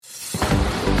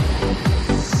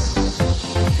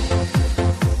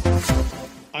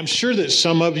I'm sure that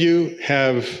some of you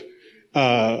have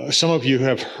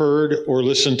heard or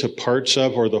listened to parts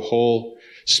of or the whole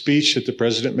speech that the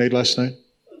president made last night.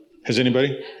 Has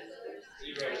anybody?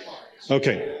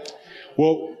 Okay.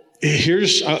 Well,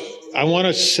 I want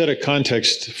to set a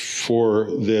context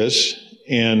for this,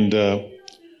 and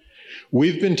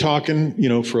we've been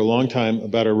talking, for a long time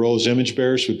about our role as image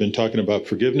bearers. We've been talking about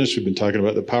forgiveness. We've been talking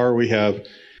about the power we have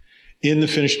in the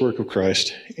finished work of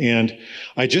Christ. And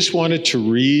I just wanted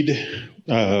to read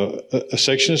a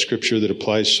section of Scripture that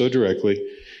applies so directly,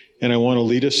 and I want to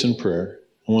lead us in prayer.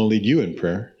 I want to lead you in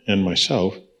prayer and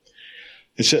myself.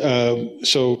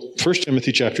 So 1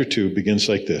 Timothy chapter 2 begins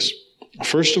like this.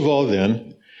 First of all,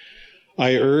 then,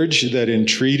 I urge that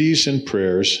entreaties and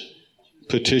prayers,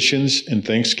 petitions and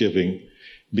thanksgiving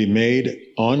be made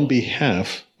on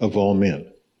behalf of all men.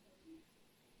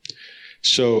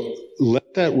 So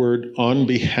let that word on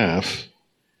behalf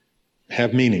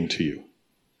have meaning to you.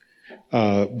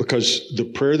 Because the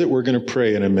prayer that we're going to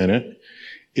pray in a minute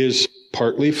is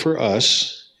partly for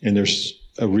us, and there's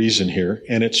a reason here,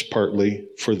 and it's partly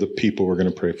for the people we're going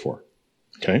to pray for.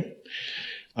 Okay?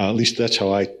 At least that's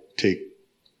how I take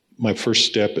my first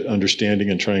step at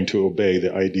understanding and trying to obey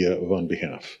the idea of on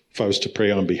behalf. If I was to pray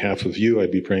on behalf of you,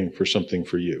 I'd be praying for something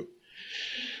for you.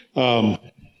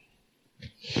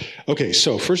 Okay,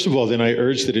 so first of all, then I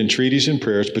urge that entreaties and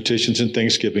prayers, petitions and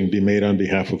thanksgiving be made on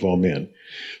behalf of all men,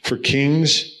 for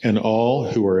kings and all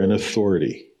who are in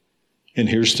authority. And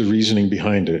here's the reasoning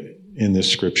behind it in this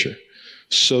scripture.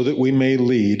 So that we may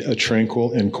lead a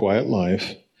tranquil and quiet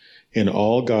life in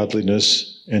all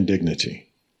godliness and dignity.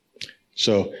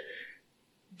 So,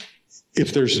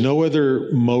 if there's no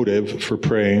other motive for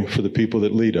praying for the people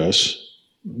that lead us,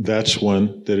 that's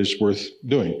one that is worth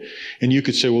doing. And you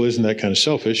could say, well, isn't that kind of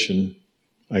selfish? And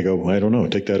I go, I don't know.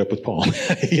 Take that up with Paul.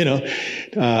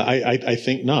 I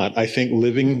think not. I think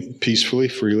living peacefully,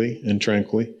 freely, and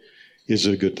tranquilly is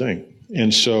a good thing.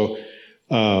 And so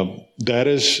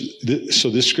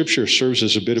this scripture serves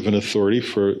as a bit of an authority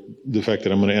for the fact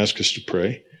that I'm going to ask us to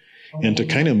pray and to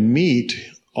kind of meet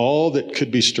all that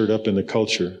could be stirred up in the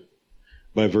culture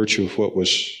by virtue of what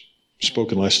was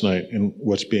spoken last night and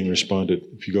what's being responded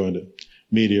if you go into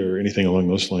media or anything along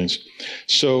those lines.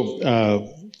 So,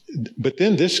 but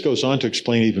then this goes on to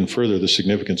explain even further the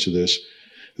significance of this.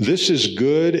 This is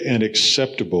good and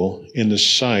acceptable in the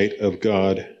sight of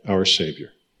God, our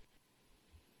Savior.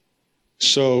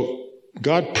 So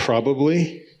God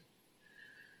probably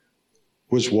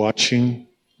was watching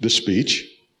the speech,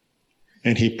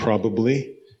 and he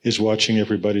probably is watching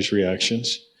everybody's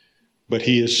reactions, but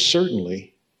he is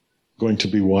certainly going to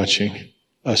be watching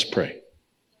us pray.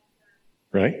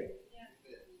 Right?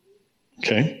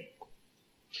 Okay.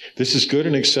 This is good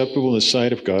and acceptable in the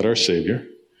sight of God, our Savior,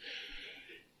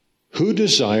 who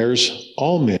desires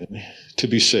all men to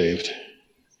be saved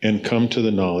and come to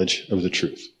the knowledge of the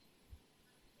truth.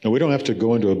 Now, we don't have to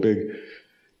go into a big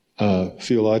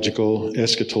theological,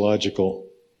 eschatological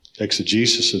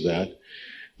exegesis of that.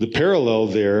 The parallel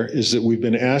there is that we've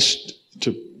been asked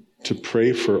to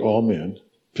pray for all men,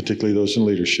 particularly those in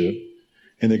leadership,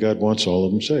 and that God wants all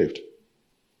of them saved.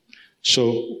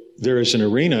 So there is an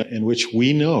arena in which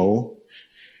we know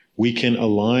we can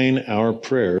align our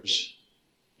prayers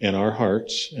and our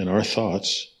hearts and our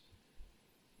thoughts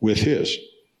with His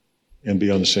and be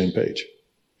on the same page,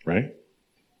 right?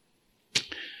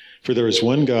 For there is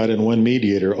one God and one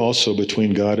mediator also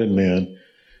between God and man,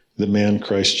 the man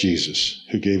Christ Jesus,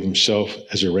 who gave himself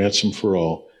as a ransom for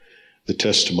all, the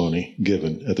testimony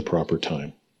given at the proper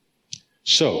time.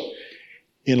 So,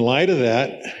 in light of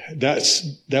that,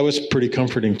 that was pretty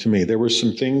comforting to me. There were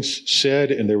some things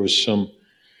said and there was some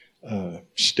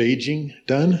staging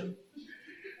done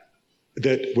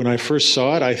that when I first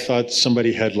saw it, I thought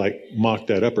somebody had mocked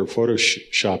that up or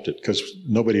photoshopped it, because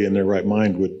nobody in their right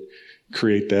mind would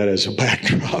create that as a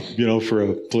backdrop, for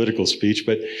a political speech.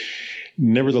 But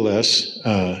nevertheless,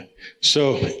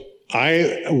 so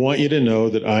I want you to know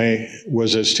that I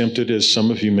was as tempted as some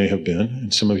of you may have been,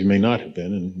 and some of you may not have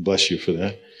been, and bless you for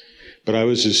that. But I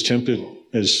was as tempted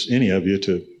as any of you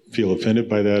to feel offended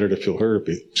by that, or to feel hurt,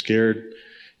 be scared,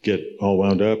 get all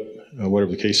wound up,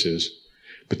 whatever the case is.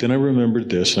 But then I remembered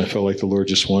this, and I felt like the Lord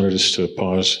just wanted us to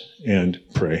pause and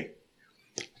pray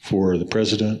for the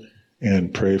president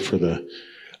and pray for the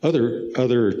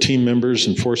other team members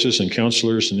and forces and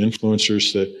counselors and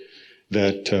influencers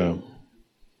that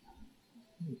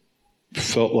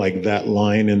felt like that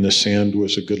line in the sand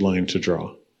was a good line to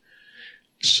draw.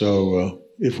 So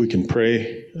if we can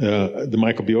pray, the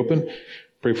mic will be open.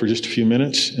 Pray for just a few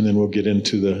minutes, and then we'll get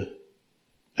into the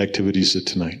activities of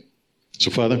tonight.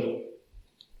 So, Father,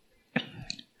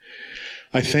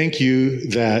 I thank you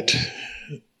that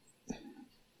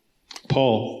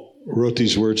Paul wrote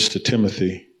these words to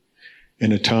Timothy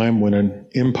in a time when an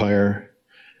empire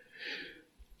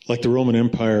like the Roman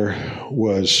Empire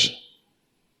was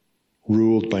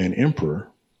ruled by an emperor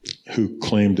who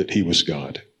claimed that he was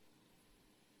God,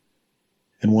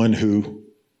 and one who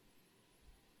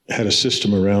had a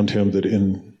system around him that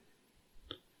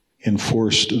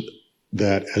enforced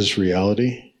that as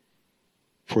reality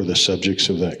for the subjects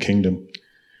of that kingdom,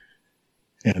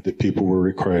 and that people were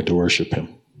required to worship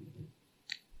him.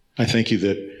 I thank you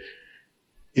that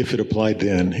if it applied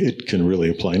then, it can really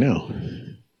apply now.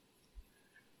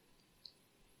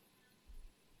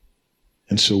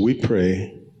 And so we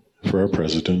pray for our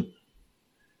president.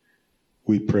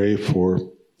 We pray for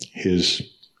his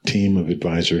team of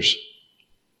advisors.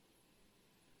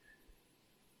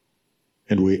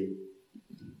 And we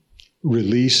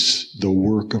release the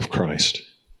work of Christ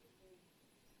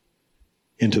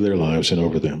into their lives and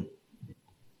over them.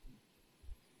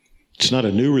 It's not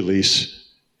a new release.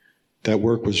 That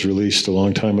work was released a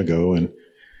long time ago, and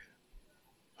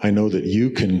I know that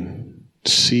you can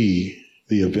see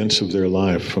the events of their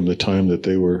life from the time that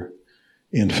they were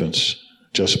infants,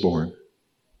 just born.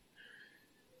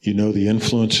 You know the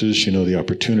influences, you know the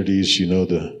opportunities, you know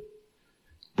the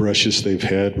brushes they've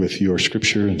had with your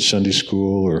scripture in Sunday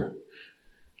school or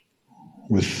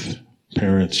with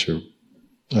parents or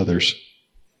others.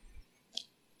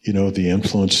 You know the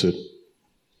influence that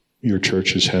your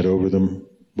church has had over them,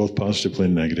 both positively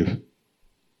and negative.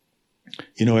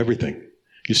 You know everything.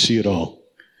 You see it all.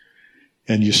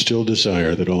 And you still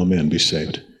desire that all men be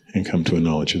saved and come to a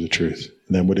knowledge of the truth.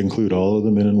 And that would include all of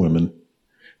the men and women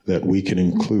that we can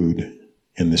include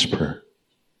in this prayer.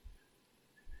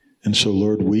 And so,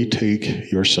 Lord, we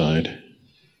take your side,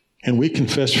 and we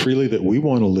confess freely that we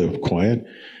want to live quiet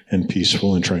and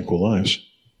peaceful and tranquil lives.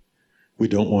 We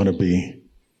don't want to be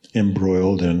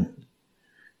embroiled in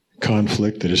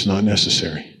conflict that is not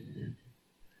necessary,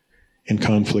 in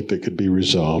conflict that could be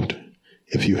resolved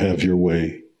if you have your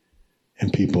way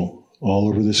and people all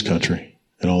over this country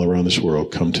and all around this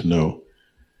world come to know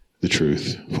the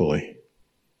truth fully.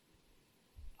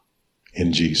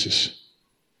 In Jesus.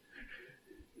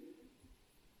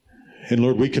 And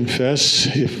Lord, we confess,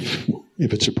 if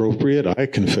it's appropriate, I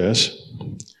confess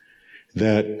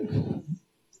that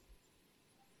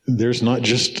there's not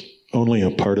just only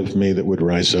a part of me that would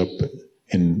rise up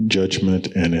in judgment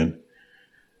and in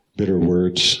bitter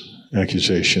words,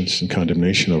 accusations, and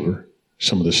condemnation over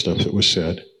some of the stuff that was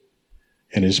said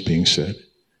and is being said.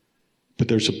 But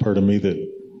there's a part of me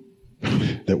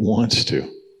that wants to.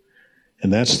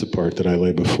 And that's the part that I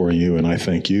lay before you, and I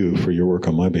thank you for your work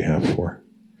on my behalf for.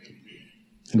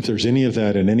 And if there's any of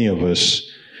that in any of us,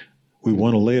 we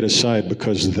want to lay it aside,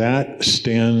 because that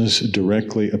stands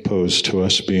directly opposed to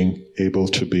us being able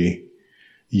to be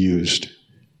used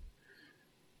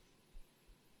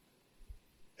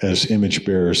as image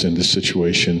bearers in this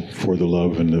situation for the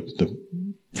love and the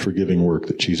forgiving work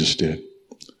that Jesus did.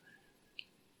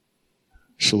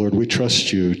 So, Lord, we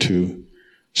trust you to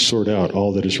sort out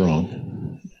all that is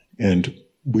wrong, and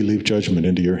we leave judgment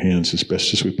into your hands as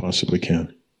best as we possibly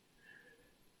can.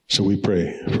 So we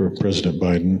pray for President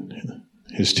Biden,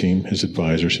 his team, his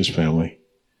advisors, his family.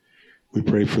 We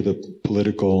pray for the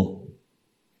political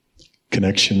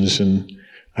connections, and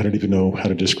I don't even know how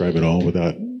to describe it all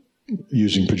without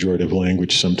using pejorative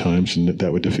language sometimes, and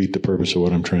that would defeat the purpose of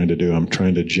what I'm trying to do. I'm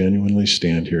trying to genuinely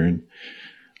stand here and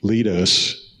lead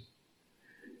us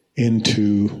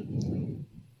into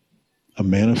a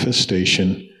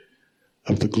manifestation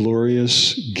of the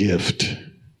glorious gift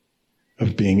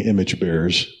of being image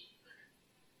bearers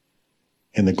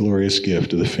and the glorious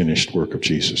gift of the finished work of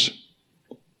Jesus.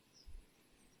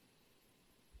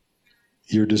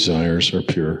 Your desires are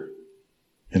pure.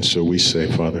 And so we say,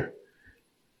 Father,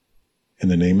 in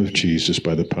the name of Jesus,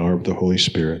 by the power of the Holy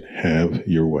Spirit, have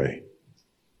your way.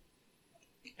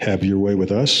 Have your way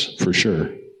with us, for sure,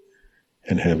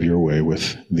 and have your way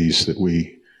with these that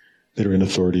are in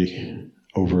authority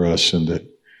over us and that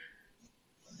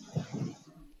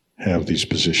have these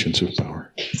positions of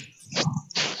power.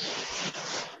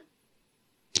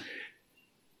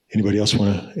 Anybody else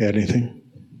want to add anything?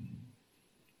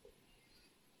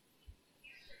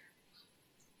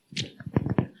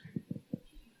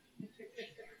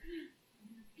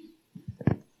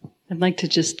 I'd like to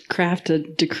just craft a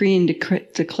decree and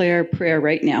declare prayer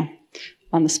right now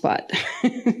on the spot.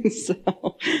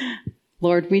 So,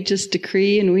 Lord, we just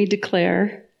decree and we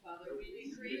declare,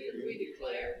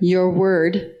 your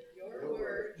word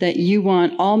that you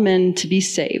want all men to be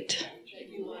saved.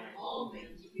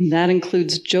 That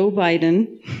includes Joe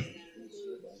Biden,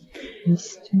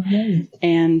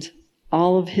 and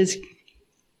all of his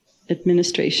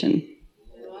administration,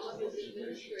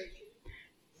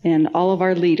 and all of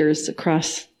our leaders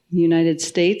across the United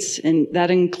States, and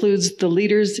that includes the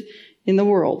leaders in the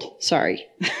world. Sorry.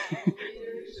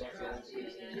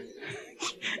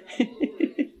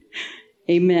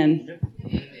 Amen.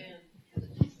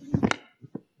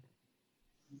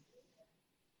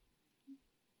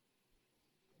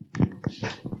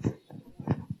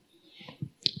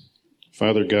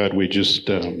 Father God, we just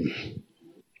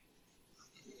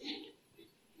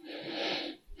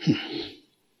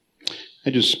I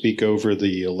just speak over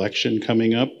the election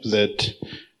coming up, that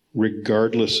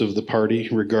regardless of the party,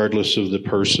 regardless of the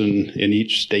person in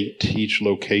each state, each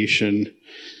location,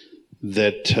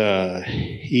 that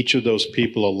each of those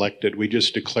people elected, we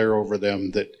just declare over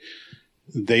them that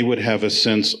they would have a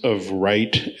sense of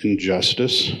right and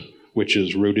justice, which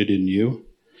is rooted in you.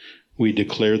 We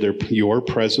declare your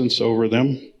presence over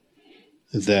them,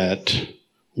 that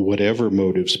whatever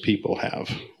motives people have,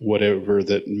 whatever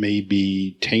that may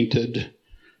be tainted,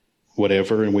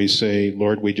 whatever, and we say,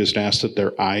 Lord, we just ask that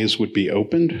their eyes would be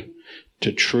opened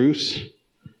to truth,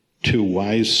 to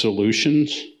wise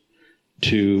solutions,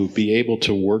 to be able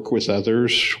to work with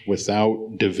others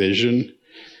without division.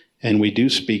 And we do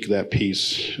speak that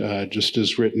peace, just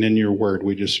as written in your word.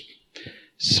 We just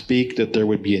speak that there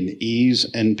would be an ease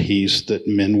and peace, that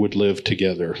men would live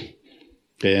together.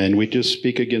 And we just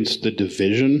speak against the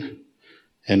division,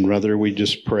 and rather we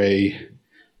just pray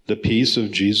the peace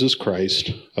of Jesus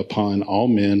Christ upon all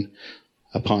men,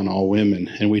 upon all women.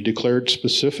 And we declared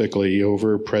specifically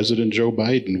over President Joe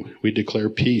Biden, we declare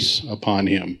peace upon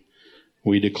him.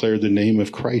 We declare the name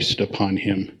of Christ upon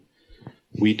him.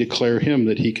 We declare him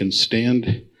that he can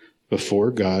stand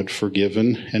before God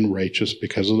forgiven and righteous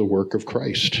because of the work of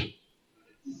Christ.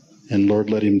 And Lord,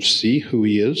 let him see who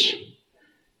he is.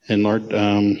 And Lord,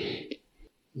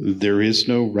 there is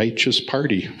no righteous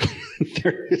party.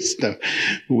 There is no,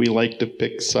 we like to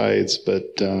pick sides,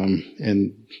 but,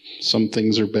 and some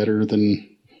things are better than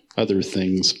other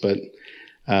things, but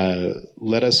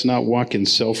let us not walk in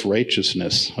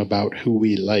self-righteousness about who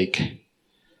we like,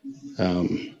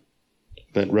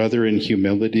 but rather in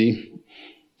humility,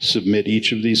 submit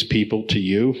each of these people to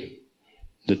you,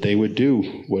 that they would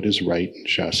do what is right and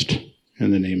just, in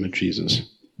the name of Jesus.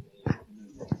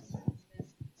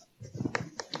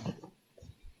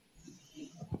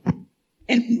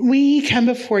 And we come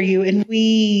before you and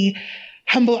we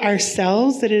humble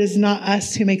ourselves, that it is not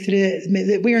us who makes it,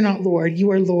 that we are not Lord.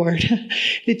 You are Lord.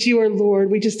 That you are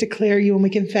Lord. We just declare you and we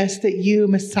confess that you,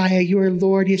 Messiah, you are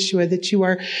Lord, Yeshua, that you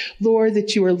are Lord,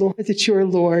 that you are Lord, that you are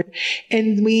Lord.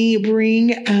 And we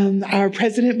bring our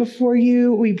president before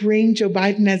you. We bring Joe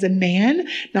Biden as a man,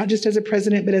 not just as a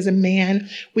president, but as a man.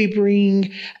 We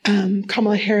bring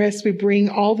Kamala Harris. We bring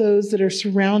all those that are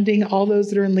surrounding, all those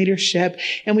that are in leadership.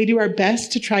 And we do our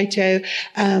best to try to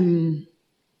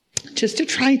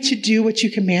do what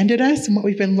you commanded us and what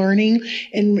we've been learning.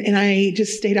 And I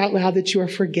just state out loud that you are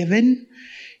forgiven.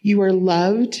 You are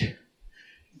loved.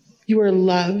 You are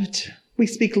loved. We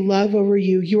speak love over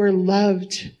you. You are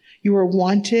loved. You are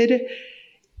wanted.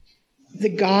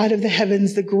 The God of the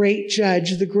heavens, the great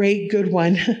judge, the great good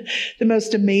one, the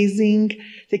most amazing,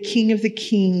 the King of the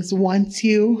kings wants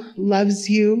you, loves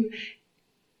you.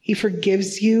 He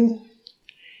forgives you.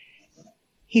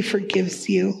 He forgives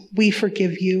you. We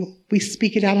forgive you. We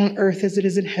speak it out on earth as it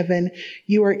is in heaven.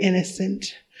 You are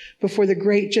innocent. Before the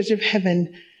great judge of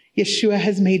heaven, Yeshua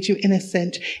has made you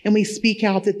innocent. And we speak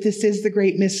out that this is the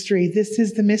great mystery. This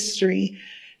is the mystery.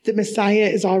 That Messiah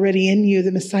is already in you.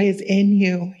 The Messiah is in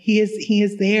you. He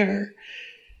is there.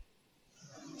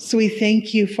 So we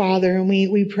thank you, Father, and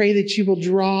we pray that you will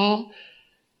draw.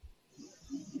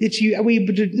 I'm just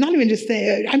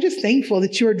thankful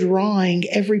that you are drawing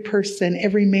every person,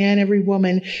 every man, every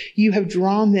woman. You have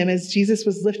drawn them as Jesus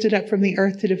was lifted up from the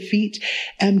earth to defeat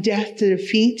death, to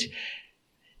defeat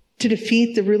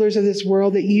the rulers of this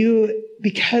world, that you,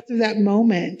 because of that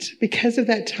moment, because of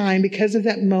that time, because of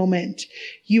that moment,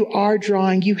 you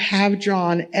have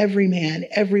drawn every man,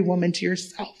 every woman to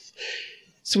yourself.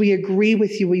 So we agree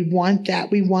with you. We want that.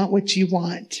 We want what you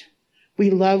want. We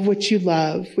love what you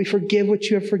love. We forgive what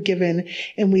you have forgiven,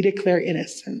 and we declare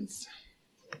innocence.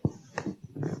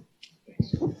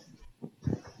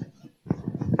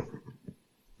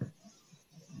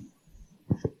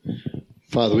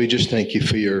 Father, we just thank you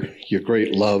for your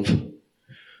great love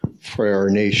for our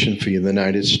nation, for the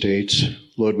United States.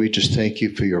 Lord, we just thank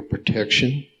you for your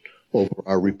protection over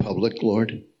our republic,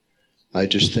 Lord. I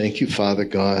just thank you, Father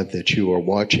God, that you are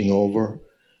watching over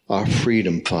our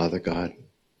freedom, Father God.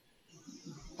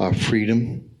 Our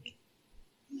freedom.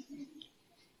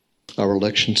 our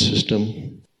election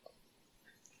system,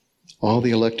 all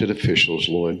the elected officials,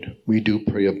 Lord. We do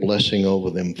pray a blessing over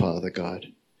them, Father God.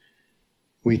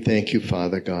 We thank you,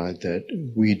 Father God, that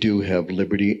we do have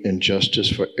liberty and justice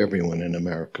for everyone in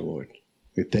America, Lord.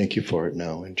 We thank you for it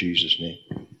now, in Jesus' name.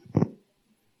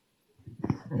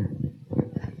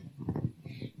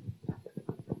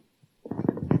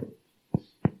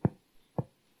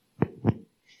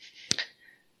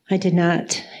 I did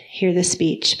not hear the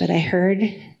speech, but I heard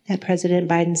that President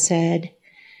Biden said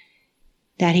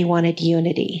that he wanted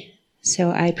unity.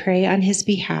 So I pray on his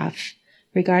behalf,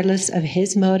 regardless of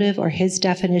his motive or his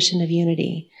definition of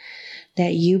unity,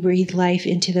 that you breathe life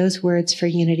into those words for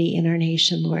unity in our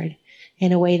nation, Lord,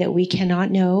 in a way that we cannot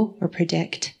know or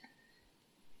predict,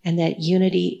 and that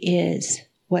unity is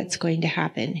what's going to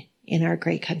happen in our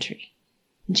great country.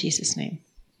 In Jesus' name.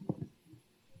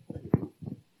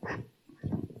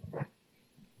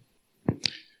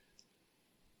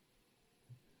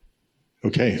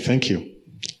 Okay, thank you.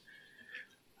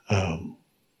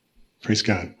 Praise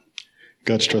God.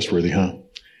 God's trustworthy, huh?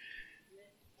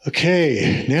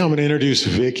 Okay, now I'm going to introduce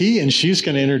Vicki, and she's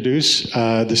going to introduce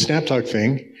the Snap Talk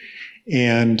thing.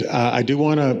 And I do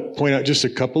want to point out just a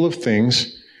couple of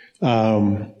things.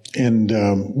 One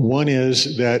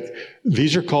is that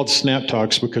these are called Snap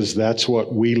Talks because that's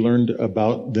what we learned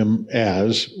about them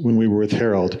as when we were with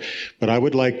Harold. But I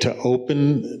would like to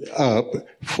open up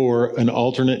for an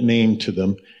alternate name to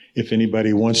them if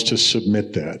anybody wants to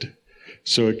submit that.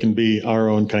 So it can be our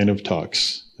own kind of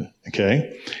talks,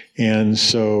 okay? And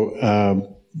so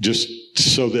just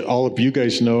so that all of you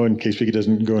guys know, in case Vicki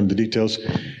doesn't go into details,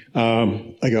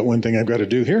 I got one thing I've got to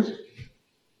do here.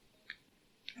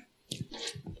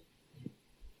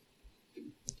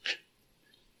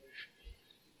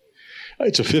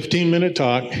 It's a 15-minute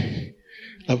talk,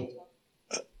 a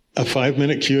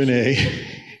 5-minute Q&A.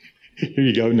 Here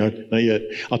you go. No, not yet.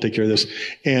 I'll take care of this.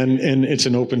 And it's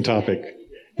an open topic.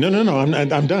 No.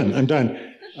 I'm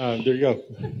done. There you go.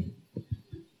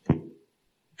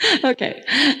 Okay.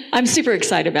 I'm super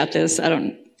excited about this. I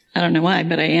don't know why,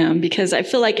 but I am, because I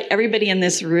feel like everybody in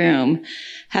this room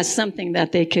has something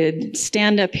that they could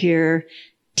stand up here,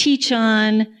 teach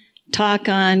on, talk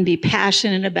on, be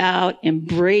passionate about,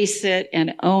 embrace it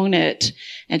and own it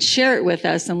and share it with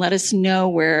us and let us know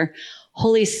where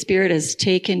Holy Spirit has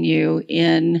taken you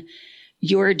in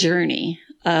your journey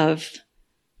of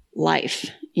life,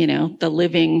 the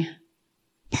living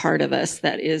part of us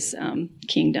that is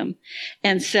kingdom.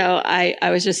 And so I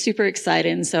was just super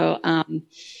excited. And so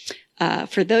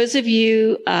for those of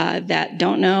you that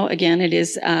don't know, again, it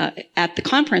is at the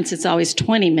conference, it's always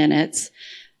 20 minutes.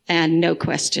 And no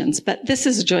questions, but this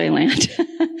is Joyland.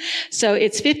 So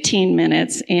it's 15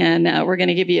 minutes, and we're going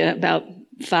to give you about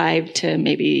 5 to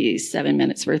maybe 7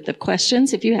 minutes worth of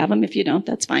questions if you have them. If you don't,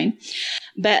 that's fine.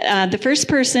 But the first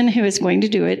person who is going to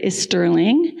do it is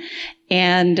Sterling,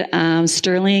 and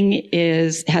Sterling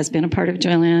has been a part of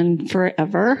Joyland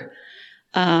forever.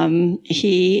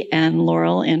 He and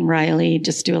Laurel and Riley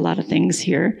just do a lot of things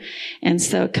here, and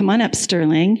so come on up,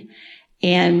 Sterling.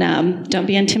 And don't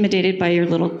be intimidated by your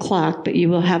little clock, but you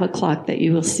will have a clock that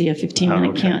you will see a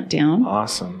 15-minute countdown.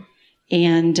 Awesome.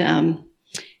 And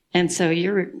so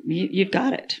you've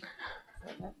got it.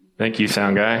 Thank you,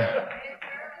 sound guy.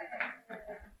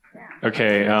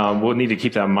 Okay, we'll need to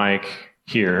keep that mic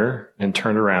here and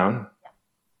turn around.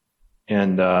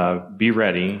 And be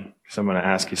ready, because I'm going to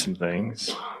ask you some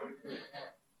things.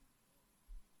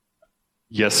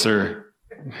 Yes, sir.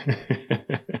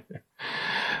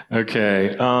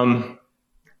 Okay.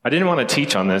 I didn't want to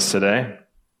teach on this today.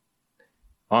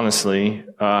 Honestly,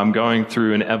 I'm going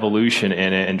through an evolution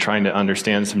in it and trying to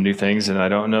understand some new things, and I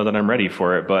don't know that I'm ready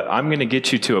for it, but I'm going to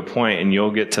get you to a point and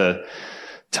you'll get to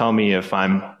tell me if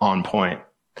I'm on point.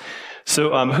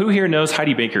 So, who here knows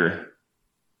Heidi Baker?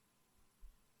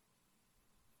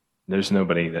 There's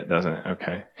nobody that doesn't.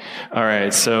 Okay. All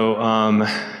right. So,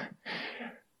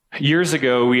 years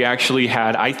ago, we actually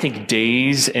had, I think,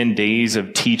 days and days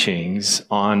of teachings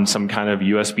on some kind of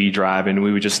USB drive, and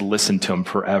we would just listen to them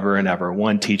forever and ever,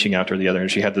 one teaching after the other.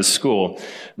 And she had this school.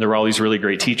 There were all these really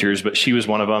great teachers, but she was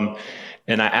one of them,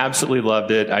 and I absolutely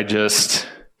loved it. I just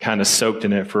kind of soaked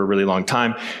in it for a really long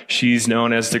time. She's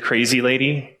known as the crazy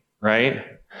lady, right?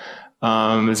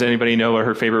 Does anybody know what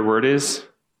her favorite word is?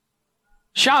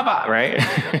 Shabbat, right?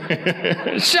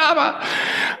 Shabbat.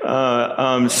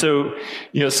 So,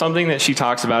 something that she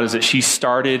talks about is that she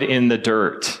started in the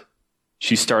dirt.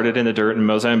 She started in the dirt in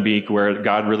Mozambique, where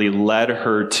God really led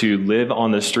her to live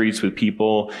on the streets with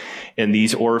people. And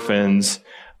these orphans,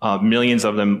 millions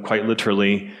of them, quite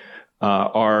literally,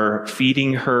 are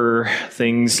feeding her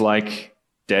things like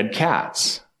dead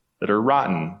cats. that are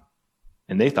rotten.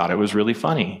 And they thought it was really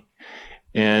funny.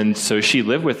 And so she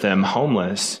lived with them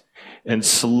homeless and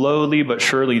slowly but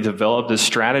surely developed this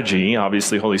strategy.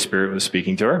 Obviously, Holy Spirit was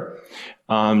speaking to her,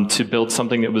 to build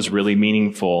something that was really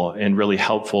meaningful and really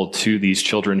helpful to these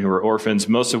children who are orphans,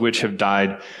 most of which have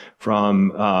died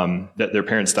from, that their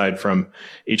parents died from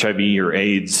HIV or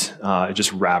AIDS. It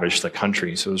just ravaged the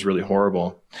country. So it was really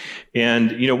horrible.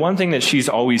 And, one thing that she's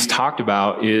always talked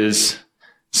about is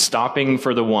stopping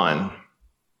for the one.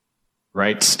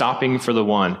 Right? Stopping for the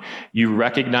one. You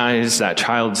recognize that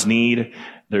child's need.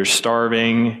 They're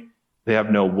starving. They have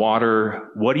no water.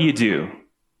 What do?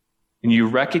 And you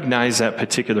recognize that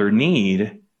particular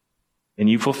need and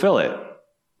you fulfill it.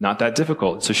 Not that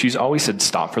difficult. So she's always said,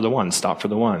 stop for the one, stop for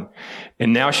the one.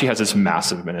 And now she has this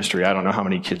massive ministry. I don't know how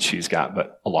many kids she's got,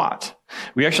 but a lot.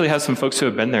 We actually have some folks who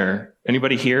have been there.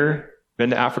 Anybody here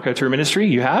been to Africa to her ministry?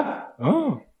 You have?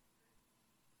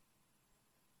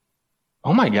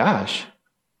 Oh my gosh.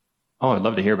 Oh, I'd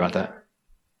love to hear about that.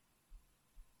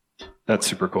 That's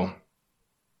super cool.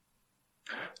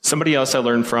 Somebody else I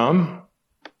learned from,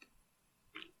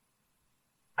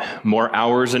 more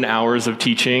hours and hours of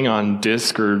teaching on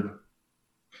disk or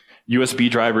USB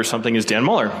drive or something, is Dan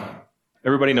Muller.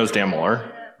 Everybody knows Dan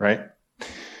Muller, right?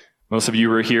 Most of you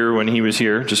were here when he was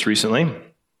here just recently.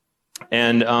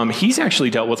 And he's actually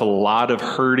dealt with a lot of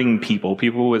hurting people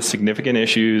with significant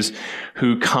issues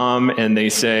who come and they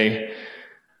say,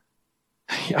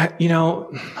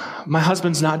 my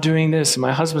husband's not doing this,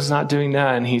 my husband's not doing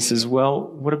that. And he says, well,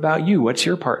 what about you? What's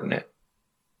your part in it?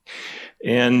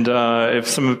 And if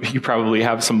some of you probably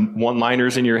have some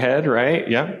one-liners in your head, right?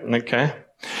 Yeah, okay.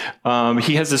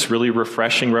 He has this really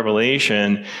refreshing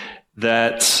revelation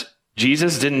that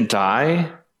Jesus didn't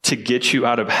die to get you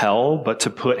out of hell, but to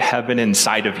put heaven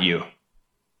inside of you.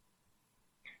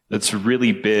 That's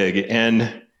really big.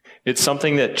 And it's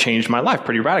something that changed my life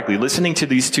pretty radically. Listening to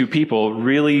these two people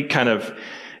really kind of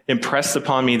impressed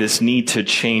upon me this need to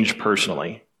change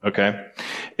personally. Okay.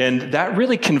 And that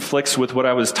really conflicts with what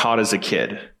I was taught as a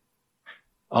kid.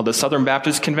 The Southern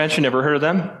Baptist Convention, ever heard of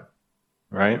them?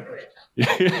 Right?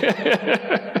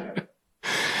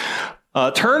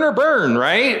 Turn or burn,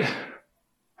 right?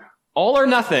 All or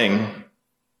nothing.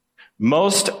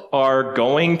 Most are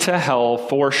going to hell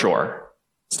for sure.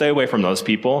 Stay away from those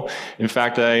people. In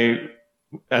fact,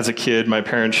 as a kid, my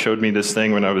parents showed me this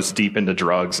thing when I was deep into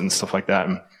drugs and stuff like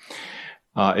that.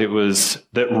 It was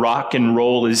that rock and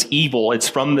roll is evil. It's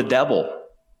from the devil.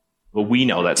 Well, we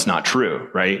know that's not true,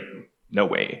 right? No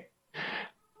way.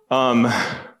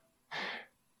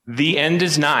 The end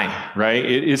is nigh, right?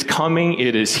 It is coming.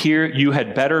 It is here. You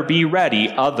had better be ready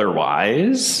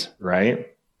otherwise, right?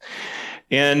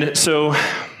 And so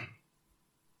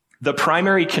the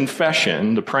primary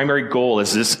confession, the primary goal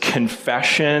is this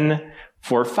confession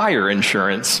for fire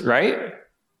insurance, right?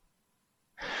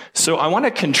 So I want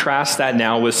to contrast that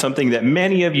now with something that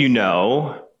many of you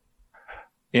know.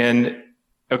 And,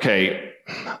 okay,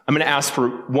 I'm going to ask for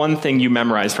one thing you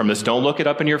memorize from this. Don't look it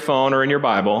up in your phone or in your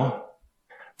Bible.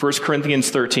 1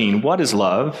 Corinthians 13. What is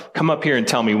love? Come up here and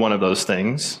tell me one of those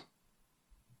things.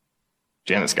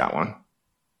 Janet's got one.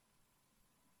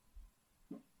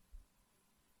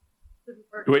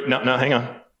 Wait, no, hang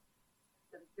on.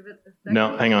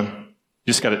 No, hang on.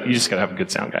 You just gotta have a good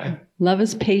sound guy. Love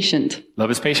is patient. Love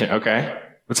is patient. Okay.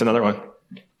 What's another one?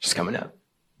 Just coming up.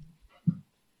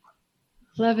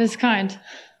 Love is kind.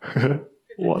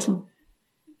 Awesome.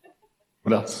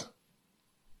 What else?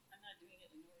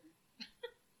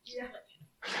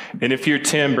 And if you're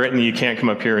Tim, Brittany, you can't come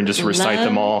up here and just recite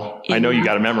them all. I know you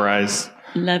got to memorize.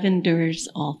 Love endures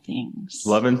all things.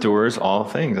 Love endures all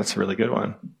things. That's a really good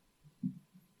one.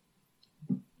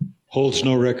 Holds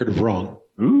no record of wrong.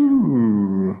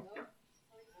 Ooh.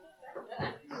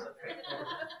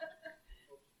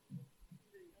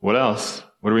 What else?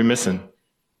 What are we missing?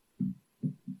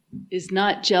 Is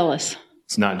not jealous.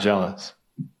 It's not jealous.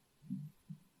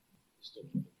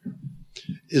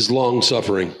 Is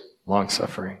long-suffering.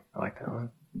 Long-suffering. I like that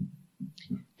one.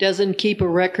 Doesn't keep a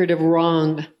record of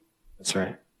wrong. That's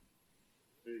right.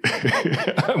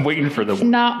 I'm waiting for the...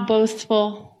 Not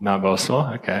boastful. Not boastful.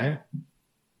 Okay.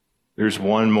 There's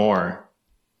one more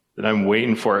that I'm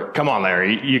waiting for. Come on,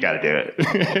 Larry. You got to do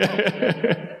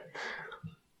it.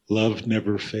 Love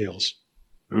never fails.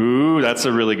 Ooh, that's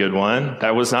a really good one.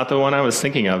 That was not the one I was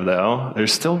thinking of, though.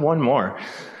 There's still one more.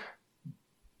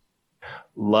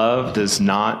 Love does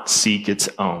not seek its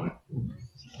own.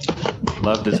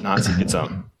 Love does not seek its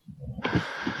own.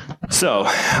 So,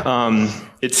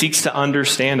 it seeks to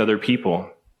understand other people.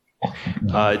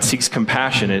 It seeks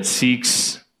compassion. It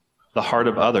seeks the heart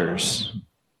of others.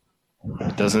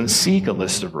 It doesn't seek a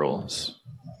list of rules.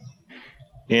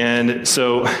 And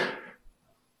so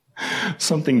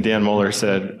something Dan Mohler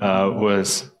said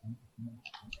was,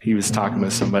 he was talking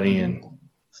with somebody and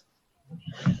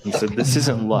he said, this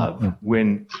isn't love.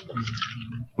 When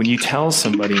you tell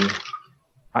somebody,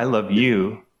 I love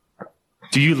you,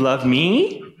 do you love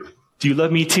me? Do you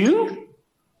love me too?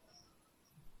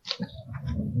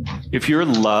 If your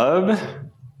love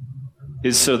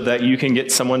is so that you can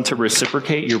get someone to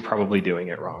reciprocate, you're probably doing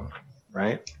it wrong,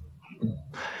 right?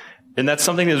 And that's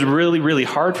something that's really, really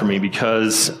hard for me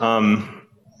because I'm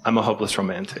a hopeless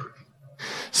romantic.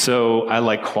 So I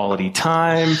like quality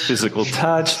time, physical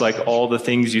touch, like all the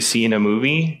things you see in a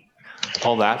movie,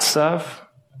 all that stuff,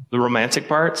 the romantic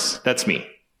parts, that's me.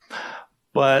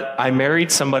 But I married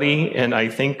somebody, and I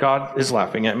think God is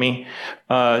laughing at me.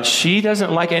 She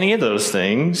doesn't like any of those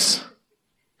things.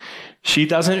 She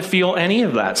doesn't feel any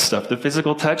of that stuff. The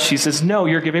physical touch, she says, no,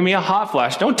 you're giving me a hot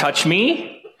flash. Don't touch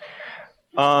me.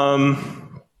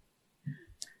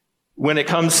 When it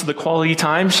comes to the quality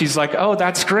time, she's like, oh,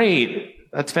 that's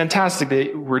great. That's fantastic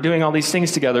that we're doing all these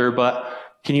things together, but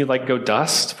can you like go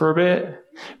dust for a bit?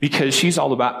 Because she's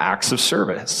all about acts of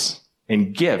service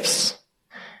and gifts.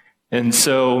 And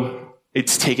so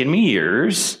it's taken me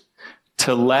years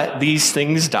to let these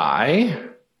things die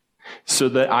so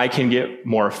that I can get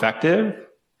more effective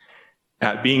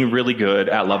at being really good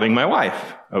at loving my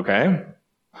wife, okay?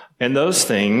 And those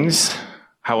things,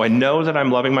 how I know that I'm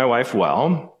loving my wife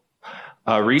well,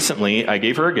 recently I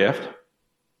gave her a gift.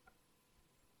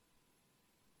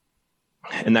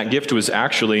 And that gift was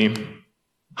actually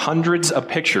hundreds of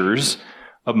pictures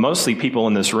of mostly people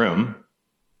in this room.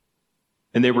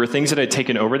 And they were things that I'd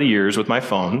taken over the years with my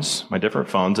phones, my different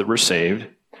phones that were saved.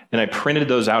 And I printed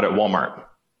those out at Walmart,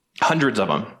 hundreds of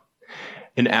them.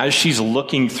 And as she's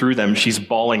looking through them, she's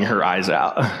bawling her eyes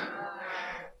out.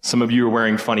 Some of you are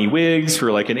wearing funny wigs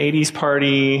for like an 80s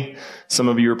party. Some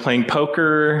of you are playing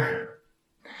poker.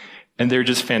 And they're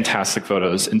just fantastic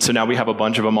photos. And so now we have a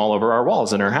bunch of them all over our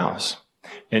walls in our house.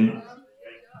 And,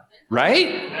 right?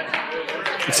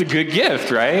 It's a good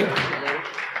gift, right?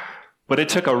 But it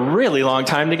took a really long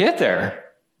time to get there,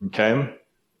 okay?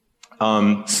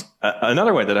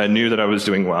 Another way that I knew that I was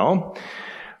doing well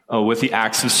with the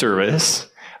acts of service,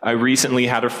 I recently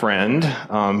had a friend,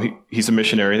 he's a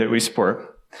missionary that we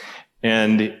support,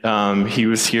 and he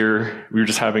was here, we were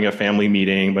just having a family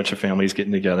meeting, a bunch of families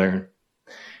getting together.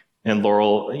 And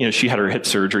Laurel, she had her hip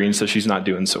surgery, and so she's not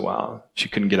doing so well. She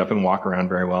couldn't get up and walk around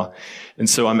very well. And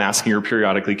so I'm asking her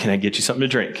periodically, can I get you something to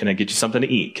drink? Can I get you something to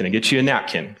eat? Can I get you a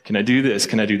napkin? Can I do this?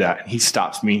 Can I do that? And he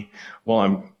stops me while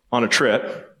I'm on a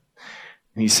trip.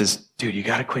 And he says, dude, you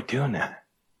got to quit doing that.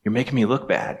 You're making me look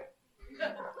bad.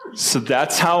 So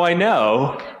that's how I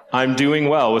know I'm doing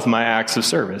well with my acts of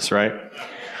service, right?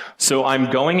 So I'm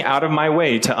going out of my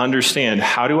way to understand,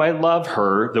 how do I love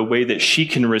her the way that she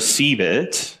can receive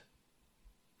it?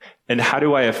 And how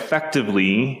do I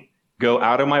effectively go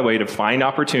out of my way to find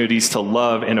opportunities to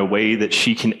love in a way that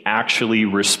she can actually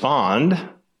respond?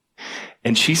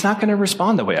 And she's not going to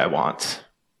respond the way I want.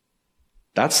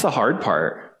 That's the hard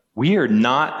part. We're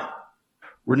not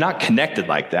connected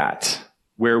like that,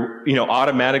 where,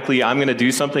 automatically I'm going to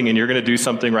do something and you're going to do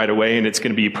something right away and it's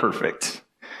going to be perfect.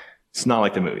 It's not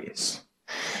like the movies.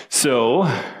 So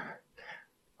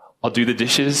I'll do the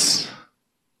dishes,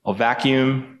 I'll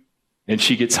vacuum, and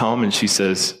she gets home and she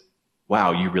says,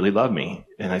 wow, you really love me.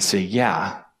 And I say,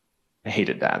 yeah, I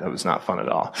hated that. That was not fun at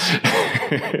all.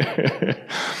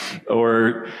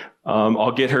 Or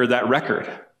I'll get her that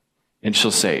record and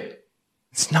she'll say,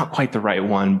 it's not quite the right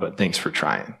one, but thanks for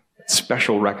trying.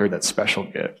 Special record, that special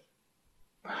gift.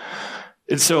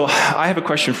 And so I have a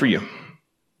question for you.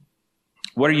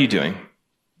 What are you doing?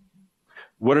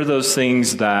 What are those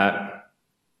things that,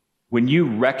 when you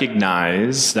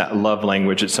recognize that love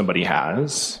language that somebody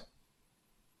has,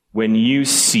 when you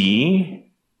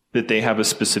see that they have a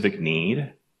specific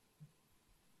need,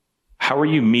 how are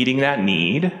you meeting that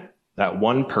need, that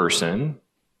one person?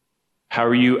 How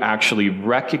are you actually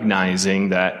recognizing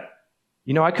that,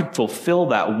 I could fulfill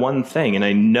that one thing and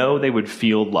I know they would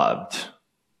feel loved?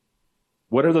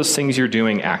 What are those things you're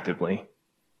doing actively?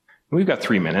 We've got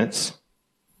 3 minutes.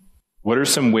 What are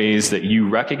some ways that you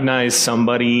recognize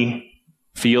somebody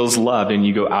feels loved and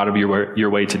you go out of your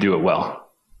way to do it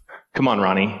well? Come on,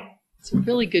 Ronnie. It's a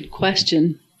really good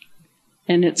question.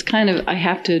 And it's kind of, I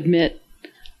have to admit,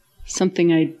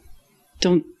 something I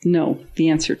don't know the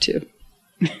answer to.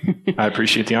 I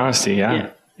appreciate the honesty,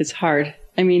 yeah. It's hard.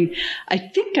 I mean, I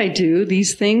think I do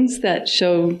these things that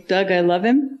show Doug I love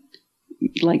him,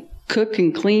 like cook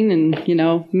and clean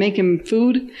and, make him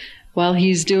food. while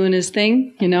he's doing his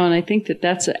thing, and I think that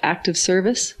that's an act of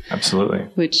service. Absolutely.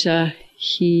 Which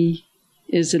he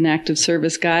is an active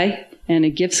service guy and a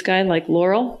gifts guy like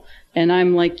Laurel, and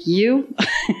I'm like you.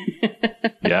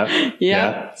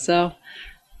 Yeah. So,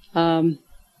 my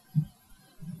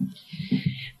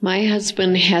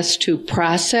husband has to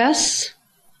process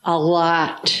a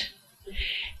lot,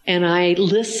 and I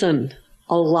listen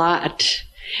a lot,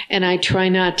 and I try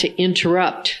not to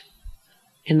interrupt,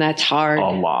 and that's hard. A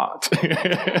lot.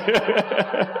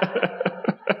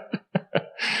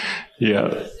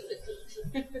 Yeah.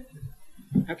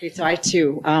 Okay, so I have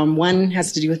two. One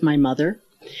has to do with my mother,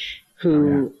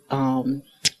 who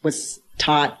was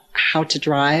taught how to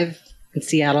drive in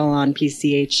Seattle on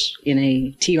PCH in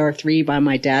a TR3 by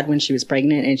my dad when she was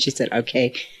pregnant, and she said,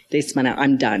 okay, they spun out,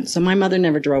 I'm done. So my mother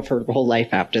never drove her whole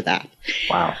life after that.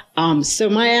 Wow. So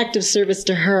my act of service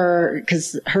to her,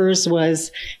 because hers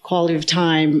was quality of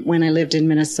time when I lived in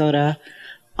Minnesota,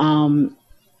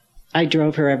 I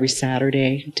drove her every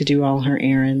Saturday to do all her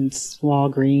errands,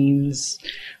 Walgreens,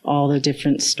 all the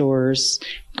different stores,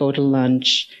 go to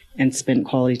lunch, and spend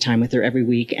quality time with her every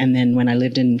week. And then when I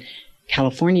lived in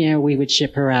California, we would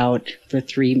ship her out for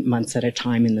 3 months at a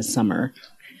time in the summer.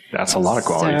 That's a lot of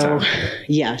quality time.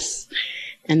 Yes.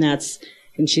 And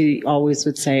she always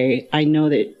would say, I know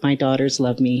that my daughters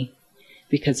love me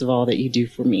because of all that you do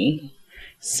for me.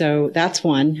 So that's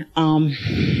one. I'm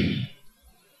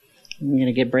going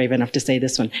to get brave enough to say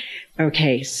this one.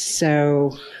 Okay,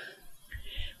 so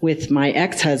with my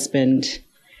ex-husband,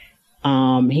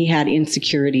 he had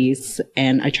insecurities,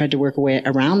 and I tried to work away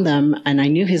around them, and I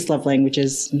knew his love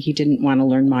languages, and he didn't want to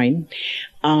learn mine.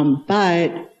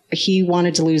 But he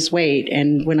wanted to lose weight,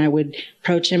 and when I would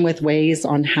approach him with ways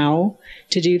on how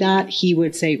to do that, he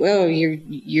would say, well,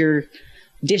 you're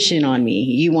dishing on me.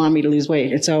 You want me to lose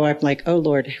weight. And so I'm like, oh,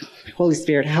 Lord, Holy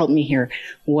Spirit, help me here.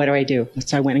 What do I do?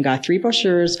 So I went and got 3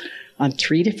 brochures on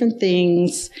 3 different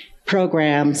things,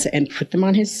 programs, and put them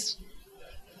on his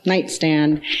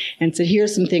nightstand and said,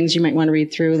 here's some things you might want to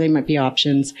read through. They might be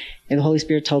options. And the Holy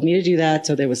Spirit told me to do that.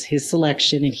 So there was his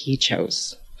selection, and he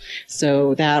chose.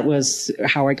 So that was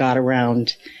how I got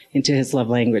around into his love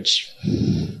language.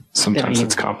 Sometimes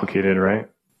it's complicated, right?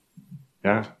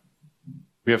 Yeah.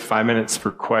 We have 5 minutes for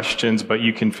questions, but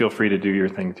you can feel free to do your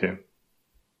thing too.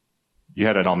 You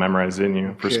had it all memorized, didn't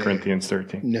you? 1 Corinthians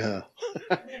 13. No.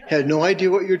 Had no idea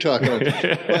what you're talking about.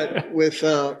 But with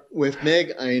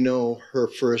Meg, I know her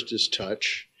first is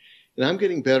touch. And I'm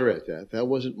getting better at that. That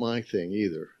wasn't my thing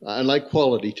either. I like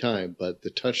quality time, but the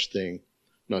touch thing,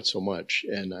 not so much.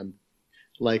 And I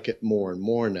like it more and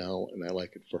more now, and I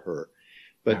like it for her.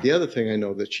 But the other thing I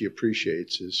know that she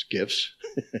appreciates is gifts.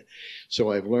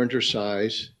 So I've learned her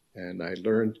size, and I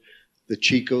learned the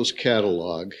Chico's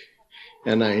catalog.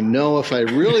 And I know if I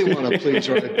really want to please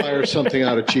her, I'd buy her something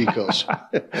out of Chico's.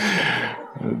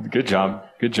 Good job.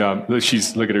 Good job.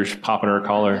 Look at her popping her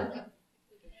collar.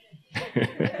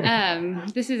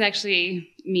 This is actually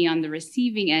me on the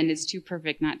receiving end. It's too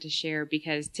perfect not to share,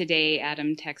 because today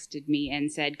Adam texted me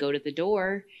and said, go to the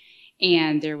door.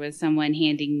 And there was someone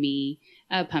handing me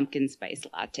a pumpkin spice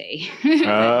latte. Good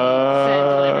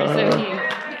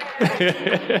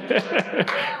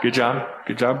job.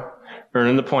 Good job.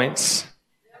 Earning the points.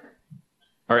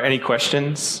 Are any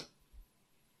questions?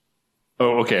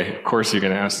 Oh, okay. Of course you're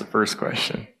going to ask the first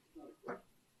question.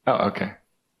 Oh, okay.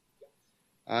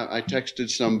 I texted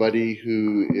somebody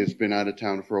who has been out of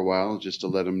town for a while just to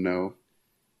let him know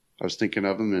I was thinking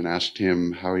of him and asked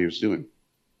him how he was doing.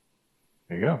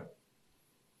 There you go.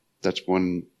 That's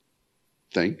one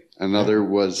thing. Another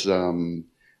was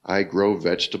I grow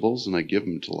vegetables and I give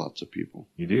them to lots of people.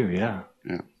 You do, yeah.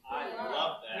 Yeah. I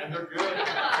love that. And they're good.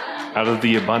 Out of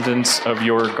the abundance of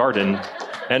your garden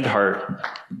and heart.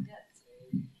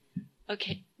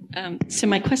 Okay. So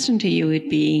my question to you would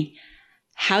be,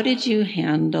 how did you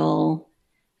handle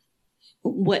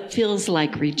what feels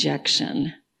like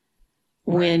rejection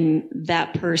when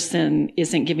that person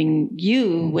isn't giving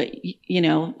you what,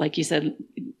 like you said,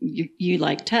 you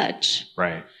like touch.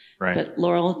 Right. But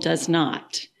Laurel does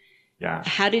not. Yeah.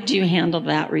 How did you handle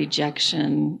that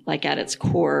rejection, like at its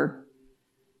core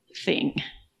thing,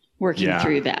 working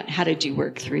through that? How did you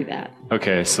work through that?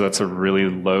 Okay, so that's a really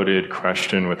loaded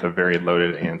question with a very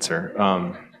loaded answer.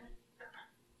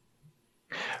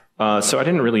 So I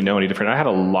didn't really know any different. I had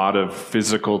a lot of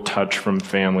physical touch from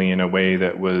family in a way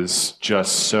that was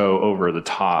just so over the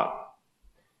top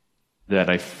that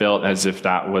I felt as if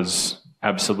that was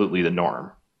absolutely the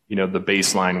norm. The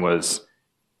baseline was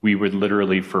we would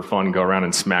literally, for fun, go around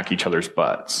and smack each other's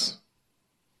butts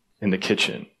in the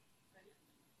kitchen.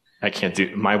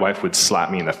 My wife would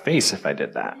slap me in the face if I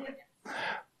did that.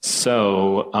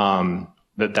 So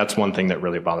that's one thing that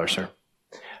really bothers her.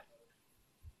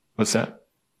 What's that?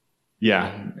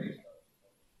 Yeah.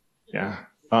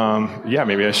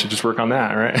 Maybe I should just work on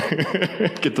that,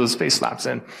 right? Get those face slaps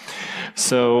in.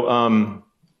 So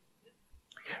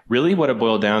really what it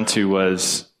boiled down to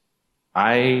was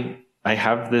I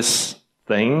have this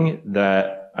thing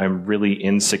that I'm really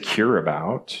insecure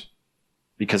about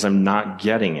because I'm not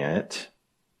getting it.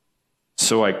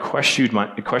 So I questioned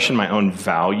my own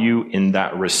value in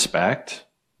that respect.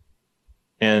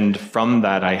 And from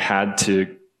that, I had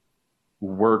to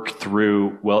work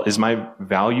through, well, is my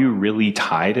value really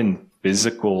tied in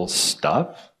physical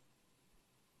stuff?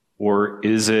 Or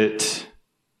is it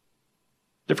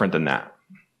different than that?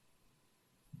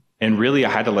 And really, I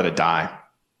had to let it die.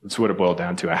 That's what it boiled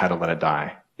down to. I had to let it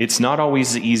die. It's not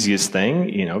always the easiest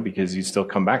thing, because you still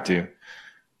come back to,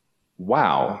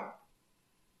 wow,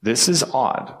 this is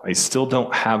odd. I still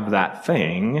don't have that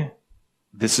thing.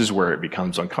 This is where it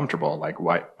becomes uncomfortable. Like,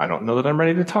 why? I don't know that I'm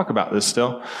ready to talk about this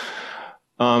still.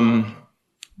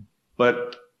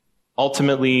 But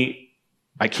ultimately,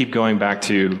 I keep going back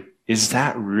to, is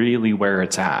that really where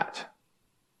it's at?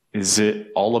 Is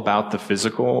it all about the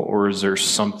physical, or is there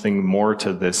something more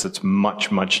to this that's much,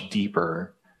 much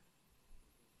deeper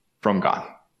from God?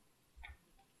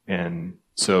 And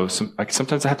so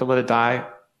sometimes I have to let it die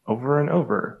over and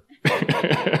over. Can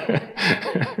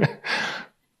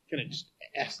I just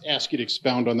ask you to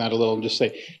expound on that a little and just say,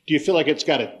 do you feel like it's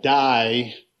got to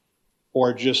die,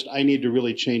 or just I need to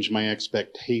really change my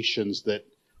expectations that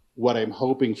what I'm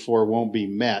hoping for won't be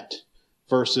met,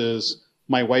 versus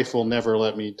my wife will never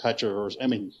let me touch her, or,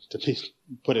 to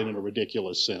put it in a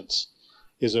ridiculous sense.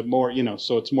 Is it more,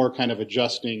 so it's more kind of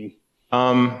adjusting.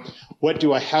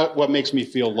 What makes me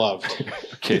feel loved?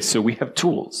 Okay, so we have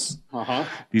tools. Uh-huh.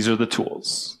 These are the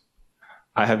tools.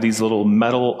 I have these little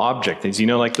metal object things,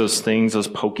 like those things, those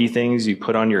pokey things you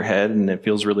put on your head and it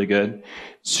feels really good.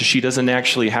 So she doesn't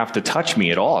actually have to touch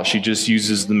me at all. She just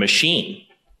uses the machine.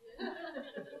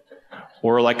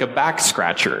 Or like a back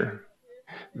scratcher.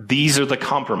 These are the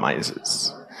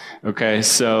compromises. Okay,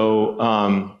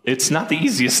 so it's not the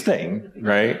easiest thing,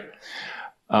 right?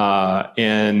 But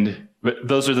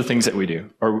those are the things that we do.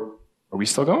 Are we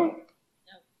still going? No.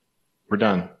 We're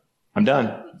done. I'm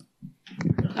done.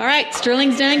 All right,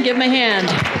 Sterling's done. Give him a hand.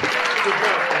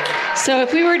 So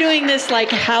if we were doing this like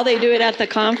how they do it at the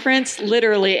conference,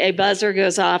 literally a buzzer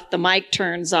goes off, the mic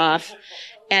turns off,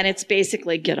 and it's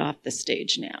basically get off the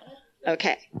stage now.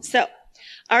 Okay, so,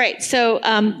 all right, so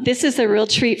this is a real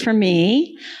treat for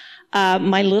me.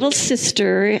 My little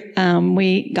sister,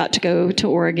 we got to go to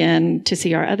Oregon to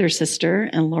see our other sister,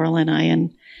 and Laurel and I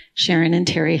and Sharon and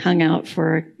Terry hung out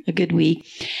for a good week.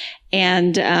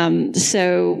 And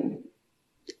so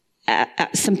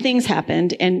some things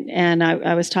happened, and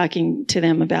I was talking to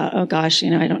them about, oh gosh,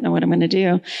 I don't know what I'm going to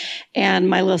do. And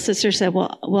my little sister said,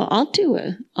 well, I'll do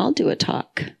a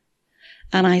talk.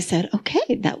 And I said,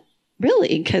 okay, that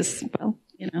really, because, well,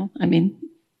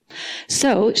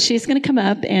 so she's going to come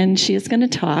up and she is going to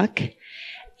talk.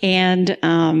 And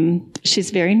she's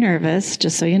very nervous,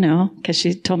 just so you know, because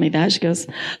she told me that. She goes,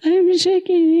 I'm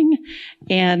shaking.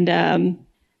 And I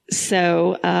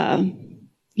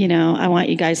want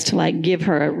you guys to give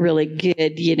her a really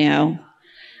good,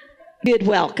 good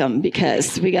welcome,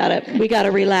 because we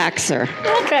gotta relax her.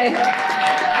 Okay.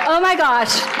 Oh my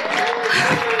gosh.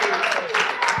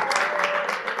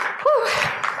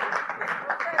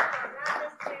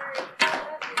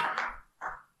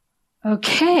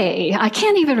 Okay, I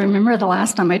can't even remember the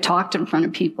last time I talked in front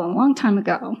of people, a long time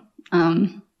ago.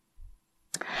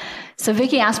 So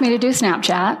Vicki asked me to do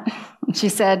Snapchat. She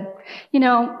said,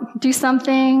 do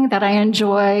something that I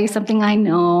enjoy, something I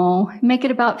know, make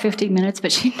it about 50 minutes,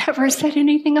 but she never said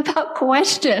anything about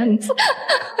questions.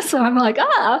 So I'm like,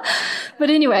 But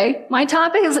anyway, my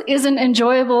topic is an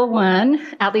enjoyable one.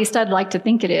 At least I'd like to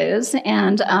think it is.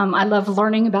 And I love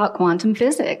learning about quantum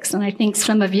physics. And I think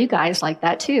some of you guys like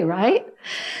that too, right?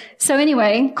 So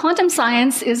anyway, quantum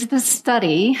science is the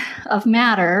study of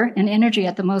matter and energy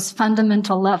at the most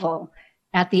fundamental level,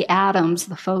 at the atoms,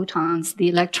 the photons, the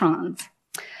electrons.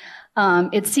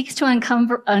 It seeks to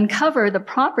uncover the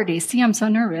properties, see, I'm so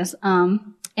nervous,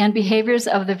 and behaviors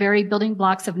of the very building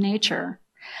blocks of nature.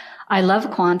 I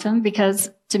love quantum because,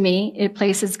 to me, it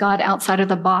places God outside of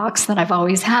the box that I've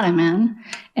always had him in,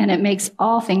 and it makes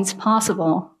all things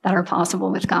possible that are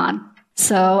possible with God.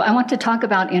 So I want to talk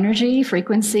about energy,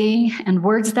 frequency, and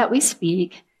words that we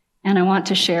speak, and I want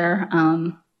to share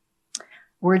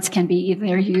words can be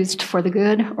either used for the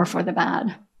good or for the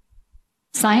bad.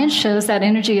 Science shows that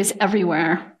energy is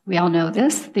everywhere. We all know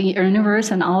this. The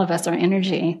universe and all of us are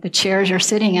energy. The chairs you're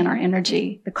sitting in are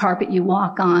energy. The carpet you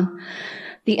walk on,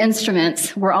 the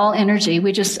instruments, we're all energy.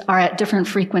 We just are at different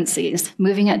frequencies,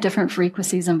 moving at different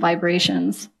frequencies and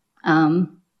vibrations. Let's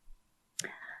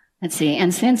see.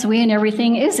 And since we and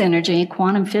everything is energy,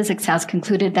 quantum physics has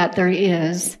concluded that there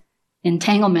is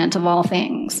entanglement of all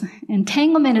things.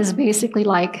 Entanglement is basically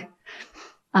like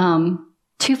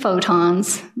two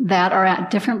photons that are at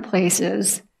different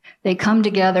places. They come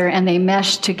together and they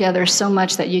mesh together so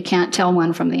much that you can't tell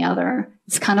one from the other.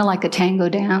 It's kind of like a tango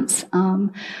dance.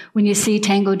 When you see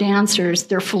tango dancers,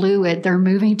 they're fluid, they're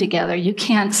moving together. You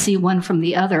can't see one from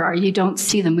the other, or you don't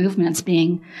see the movements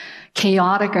being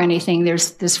chaotic or anything.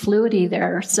 There's this fluidity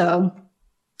there. So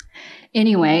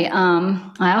anyway,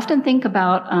 I often think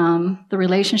about the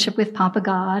relationship with Papa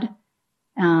God,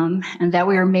 and that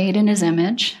we are made in his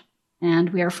image, and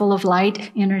we are full of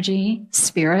light, energy,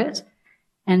 spirit.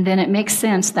 And then it makes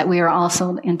sense that we are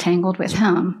also entangled with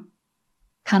him,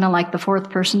 kind of like the fourth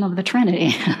person of the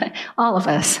Trinity, all of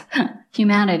us,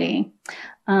 humanity.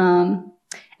 And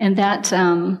that,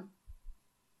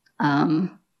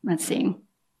 let's see.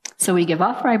 So we give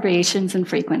off vibrations and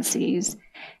frequencies,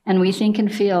 and we think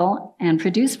and feel and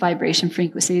produce vibration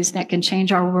frequencies that can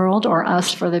change our world or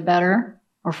us for the better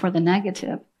or for the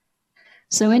negative.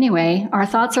 So anyway, our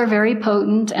thoughts are very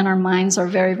potent and our minds are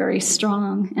very, very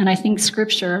strong. And I think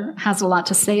scripture has a lot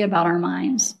to say about our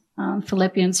minds.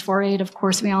 Philippians 4:8, of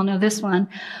course, we all know this one.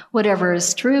 Whatever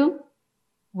is true,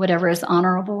 whatever is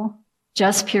honorable,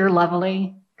 just, pure,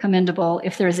 lovely, commendable,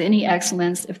 if there's any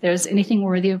excellence, if there's anything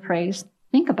worthy of praise,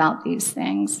 think about these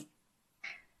things.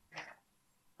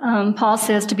 Paul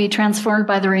says to be transformed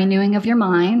by the renewing of your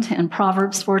mind. And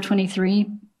Proverbs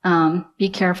 4:23, be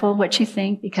careful what you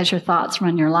think, because your thoughts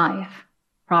run your life.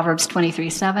 Proverbs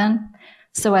 23:7,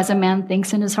 so as a man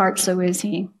thinks in his heart, so is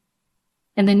he.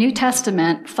 In the New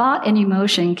Testament, thought and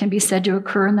emotion can be said to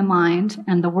occur in the mind,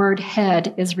 and the word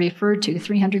head is referred to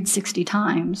 360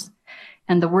 times,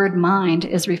 and the word mind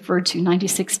is referred to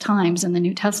 96 times in the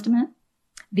New Testament.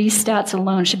 These stats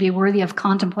alone should be worthy of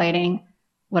contemplating,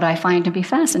 what I find to be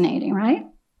fascinating, right?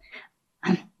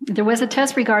 There was a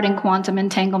test regarding quantum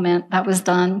entanglement that was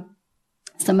done.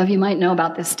 Some of you might know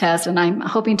about this test, and I'm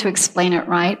hoping to explain it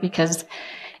right, because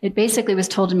it basically was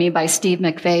told to me by Steve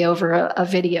McVeigh over a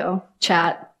video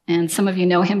chat, and some of you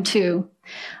know him too.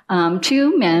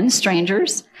 Two men,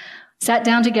 strangers, sat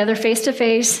down together face to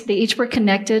face. They each were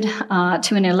connected to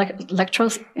an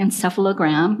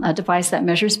electroencephalogram, a device that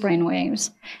measures brain waves.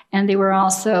 And they were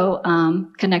also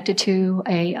connected to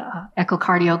a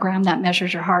echocardiogram that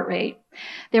measures your heart rate.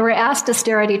 They were asked to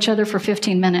stare at each other for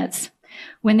 15 minutes.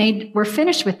 When they were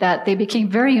finished with that, they became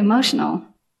very emotional.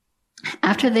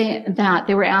 After that,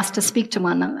 they were asked to speak to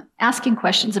one another, asking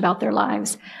questions about their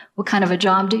lives. What kind of a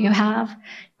job do you have?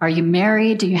 Are you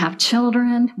married? Do you have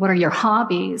children? What are your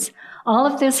hobbies? All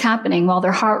of this happening while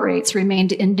their heart rates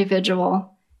remained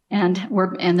individual and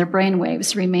their brain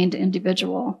waves remained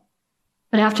individual.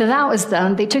 But after that was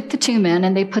done, they took the two men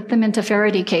and they put them into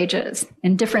Faraday cages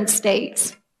in different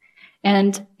states.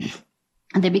 And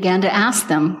they began to ask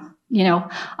them,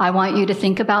 I want you to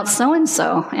think about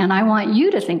so-and-so, and I want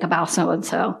you to think about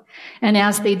so-and-so. And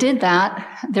as they did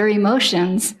that, their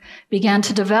emotions began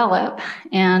to develop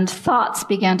and thoughts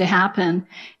began to happen,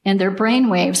 and their brain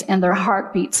waves and their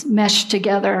heartbeats meshed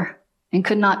together and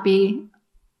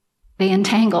they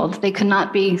entangled. They could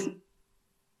not be,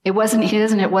 it wasn't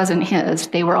his and it wasn't his.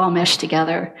 They were all meshed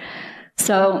together.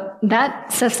 So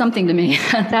that says something to me.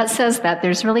 That says that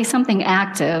there's really something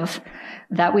active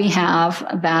that we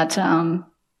have that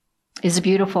is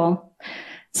beautiful.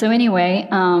 So anyway,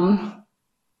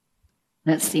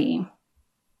 let's see.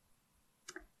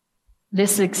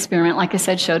 This experiment, like I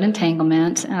said, showed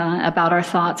entanglement about our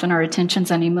thoughts and our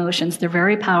attentions and emotions. They're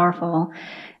very powerful,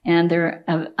 and they're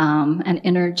an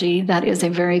energy that is a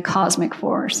very cosmic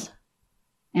force.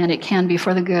 And it can be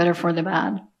for the good or for the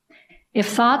bad. If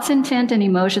thoughts, intent, and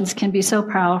emotions can be so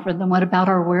powerful, then what about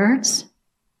our words?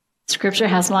 Scripture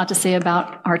has a lot to say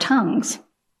about our tongues.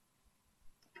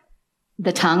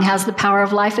 The tongue has the power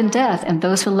of life and death, and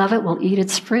those who love it will eat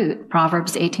its fruit.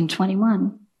 Proverbs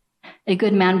 18:21. A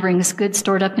good man brings good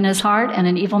stored up in his heart, and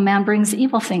an evil man brings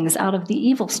evil things out of the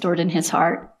evil stored in his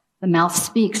heart. The mouth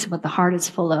speaks what the heart is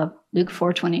full of. Luke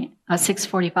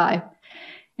 6:45.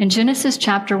 In Genesis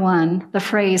chapter 1, the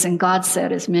phrase "and God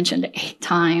said" is mentioned 8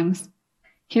 times.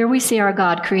 Here we see our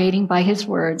God creating by his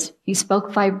words. He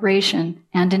spoke vibration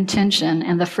and intention,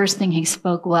 and the first thing he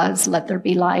spoke was, "Let there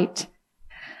be light."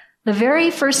 The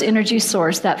very first energy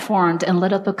source that formed and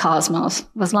lit up the cosmos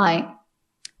was light.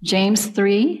 James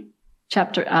 3,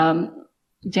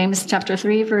 James chapter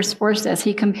 3, verse 4 says,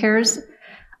 he compares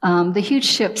the huge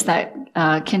ships that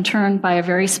can turn by a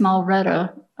very small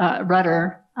rudder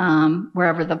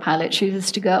wherever the pilot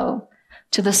chooses to go,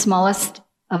 to the smallest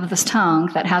of the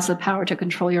tongue that has the power to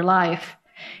control your life.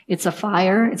 It's a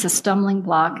fire, it's a stumbling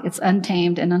block, it's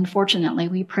untamed, and unfortunately,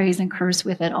 we praise and curse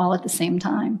with it all at the same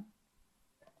time.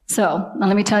 So, now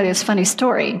let me tell you this funny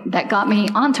story that got me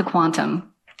onto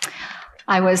quantum.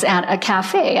 I was at a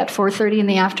cafe at 4:30 in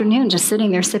the afternoon, just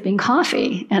sitting there sipping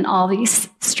coffee, and all these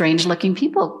strange-looking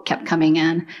people kept coming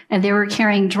in, and they were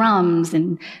carrying drums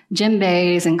and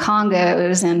djembes and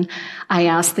congos, and I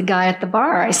asked the guy at the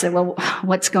bar, I said, well,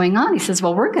 what's going on? He says,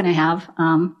 well, we're going to have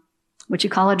what you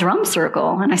call a drum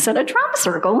circle. And I said, a drum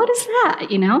circle? What is that?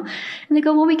 And they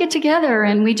go, well, we get together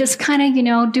and we just kind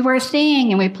of, do our thing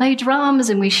and we play drums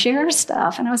and we share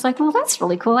stuff. And I was like, well, that's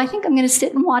really cool. I think I'm going to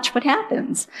sit and watch what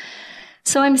happens.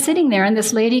 So I'm sitting there and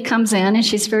this lady comes in and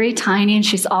she's very tiny and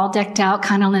she's all decked out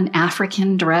kind of in an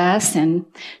African dress. And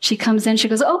she comes in, she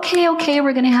goes, okay,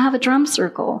 we're going to have a drum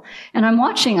circle. And I'm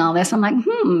watching all this. I'm like,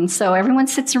 So everyone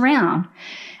sits around.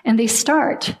 And they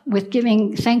start with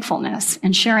giving thankfulness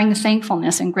and sharing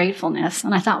thankfulness and gratefulness.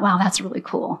 And I thought, wow, that's really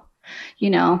cool.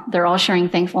 They're all sharing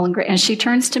thankful and great. And she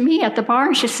turns to me at the bar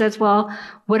and she says, well,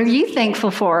 what are you thankful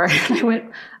for? And I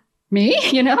went, me?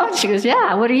 And she goes,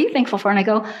 yeah, what are you thankful for? And I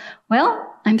go,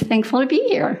 well, I'm thankful to be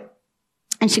here.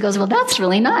 And she goes, well, that's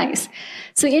really nice.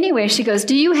 So anyway, she goes,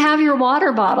 do you have your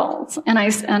water bottles? And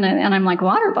I'm like,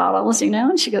 water bottles,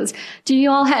 And she goes, do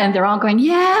you all have, and they're all going,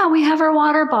 yeah, we have our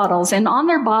water bottles. And on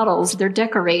their bottles, they're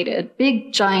decorated,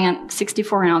 big, giant,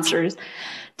 64 ounces,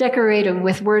 decorated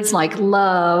with words like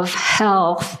love,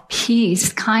 health,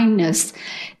 peace, kindness,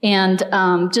 and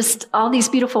just all these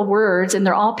beautiful words. And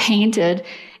they're all painted.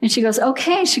 And she goes,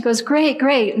 okay. She goes, great.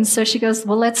 And so she goes,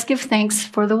 well, let's give thanks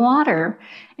for the water.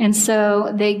 And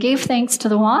so they gave thanks to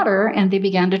the water and they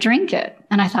began to drink it.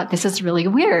 And I thought, this is really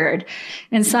weird.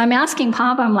 And so I'm asking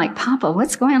Papa, I'm like, Papa,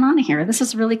 what's going on here? This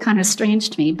is really kind of strange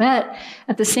to me. But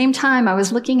at the same time, I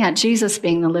was looking at Jesus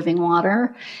being the living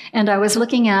water. And I was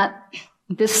looking at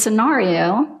this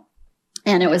scenario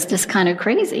and it was just kind of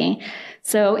crazy.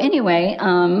 So anyway,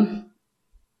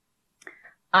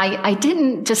 I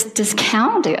didn't just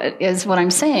discount it, is what I'm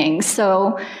saying.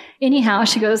 So anyhow,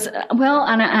 she goes, well,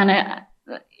 and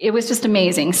it was just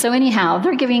amazing. So anyhow,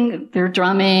 they're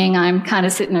drumming. I'm kind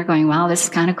of sitting there going, wow, this is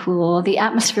kind of cool. The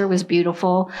atmosphere was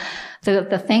beautiful.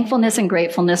 The thankfulness and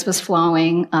gratefulness was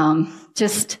flowing.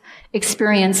 Just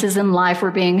experiences in life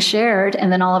were being shared.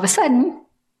 And then all of a sudden,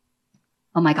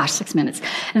 oh my gosh, 6 minutes.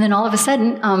 And then all of a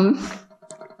sudden,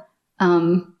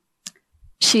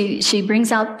 she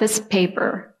brings out this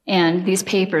paper and these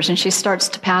papers and she starts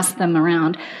to pass them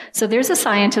around. So there's a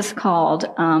scientist called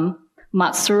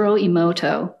Matsuro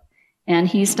Emoto, and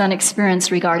he's done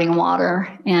experiments regarding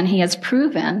water, and he has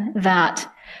proven that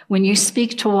when you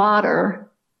speak to water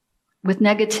with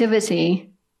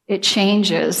negativity, it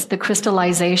changes the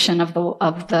crystallization of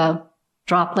the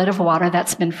droplet of water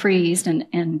that's been freezed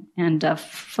and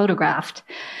photographed.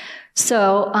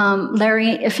 So,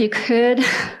 Larry, if you could,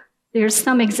 there's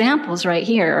some examples right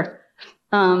here.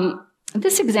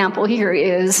 This example here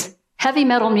is heavy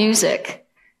metal music.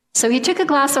 So he took a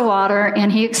glass of water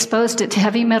and he exposed it to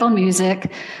heavy metal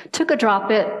music, took a drop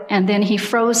it, and then he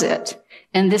froze it.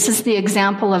 And this is the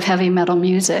example of heavy metal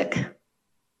music.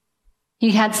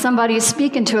 He had somebody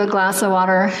speak into a glass of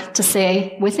water to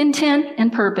say, with intent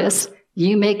and purpose,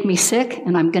 you make me sick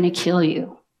and I'm going to kill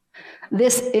you.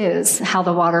 This is how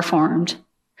the water formed.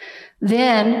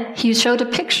 Then he showed a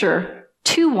picture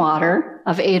to water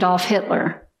of Adolf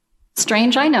Hitler.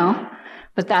 Strange, I know,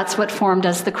 but that's what formed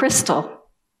as the crystal.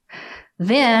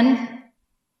 Then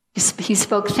he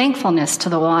spoke thankfulness to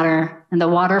the water, and the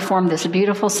water formed this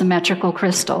beautiful symmetrical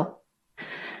crystal.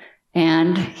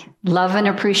 And love and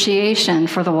appreciation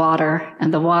for the water,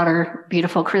 and the water,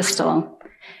 beautiful crystal.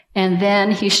 And then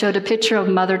he showed a picture of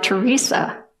Mother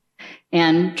Teresa,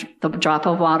 and the drop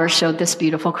of water showed this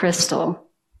beautiful crystal.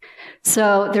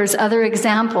 So there's other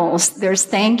examples. There's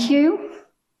thank you,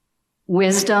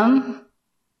 wisdom,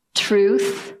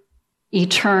 truth,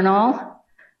 eternal.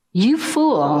 You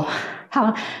fool.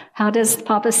 How does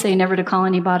Papa say never to call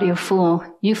anybody a fool?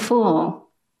 You fool.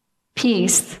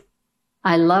 Peace.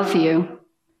 I love you.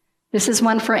 This is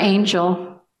one for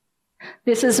Angel.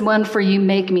 This is one for you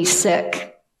make me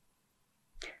sick.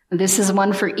 This is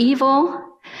one for evil.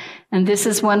 And this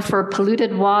is one for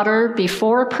polluted water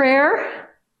before prayer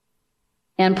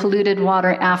and polluted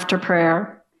water after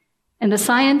prayer. And the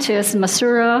scientist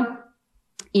Matsuro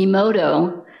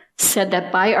Emoto said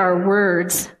that by our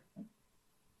words,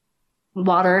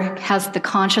 Water has the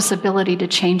conscious ability to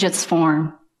change its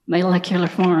form, molecular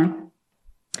form.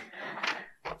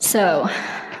 So,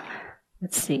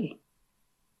 let's see.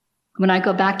 When I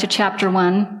go back to chapter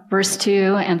 1, verse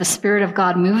 2, and the Spirit of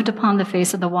God moved upon the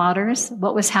face of the waters,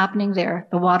 what was happening there?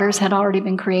 The waters had already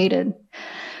been created.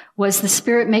 Was the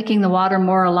Spirit making the water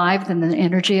more alive than the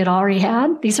energy it already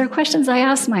had? These are questions I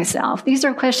ask myself. These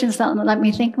are questions that let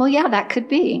me think, well, yeah, that could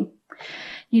be.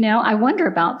 I wonder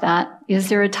about that. Is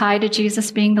there a tie to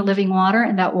Jesus being the living water,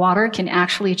 and that water can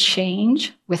actually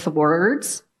change with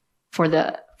words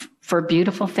for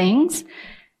beautiful things?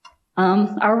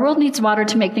 Our world needs water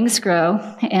to make things grow,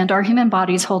 and our human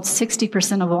bodies hold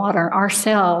 60% of water. Our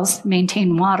cells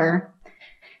maintain water.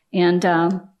 And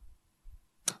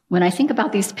when I think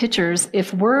about these pictures,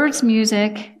 if words,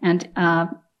 music, and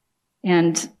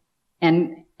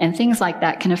things like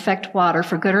that can affect water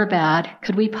for good or bad,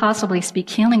 could we possibly speak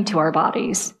healing to our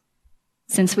bodies?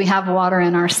 Since we have water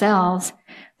in our cells,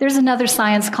 there's another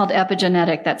science called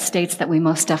epigenetic that states that we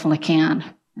most definitely can.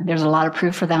 And there's a lot of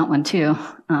proof for that one too.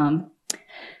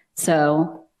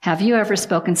 So have you ever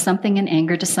spoken something in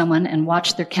anger to someone and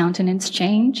watched their countenance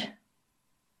change?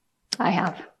 I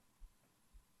have.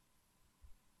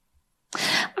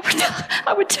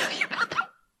 I would tell you about that.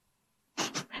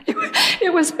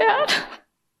 It was bad.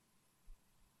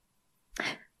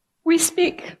 We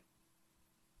speak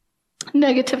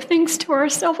negative things to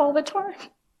ourselves all the time.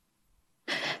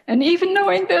 And even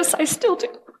knowing this, I still do.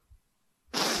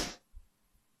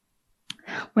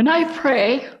 When I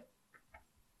pray,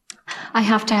 I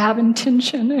have to have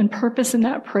intention and purpose in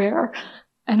that prayer,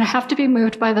 and I have to be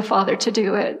moved by the Father to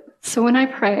do it. So when I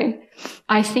pray,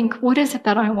 I think, what is it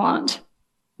that I want?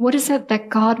 What is it that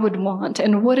God would want?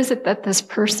 And what is it that this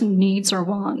person needs or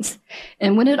wants?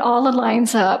 And when it all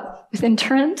aligns up with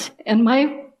intent and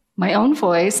my own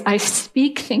voice, I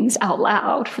speak things out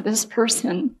loud for this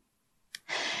person.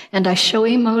 And I show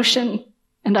emotion,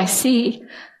 and I see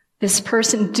this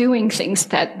person doing things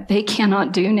that they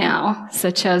cannot do now,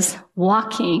 such as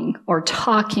walking or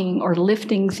talking or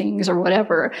lifting things or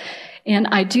whatever. And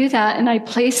I do that, and I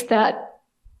place that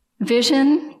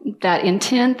vision, that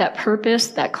intent, that purpose,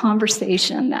 that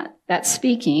conversation, that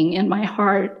speaking in my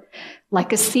heart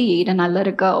like a seed, and I let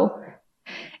it go.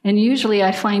 And usually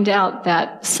I find out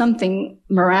that something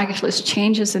miraculous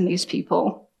changes in these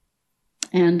people.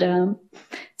 And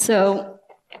so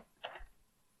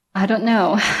I don't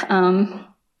know.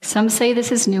 Some say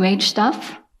this is New Age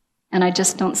stuff, and I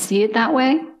just don't see it that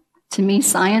way. To me,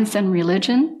 science and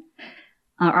religion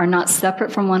are not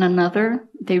separate from one another.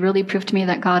 They really prove to me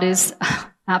that God is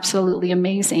absolutely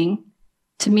amazing.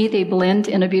 To me, they blend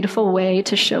in a beautiful way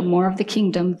to show more of the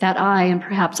kingdom that I and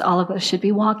perhaps all of us should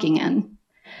be walking in.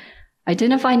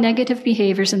 Identify negative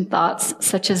behaviors and thoughts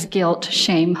such as guilt,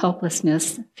 shame,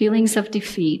 hopelessness, feelings of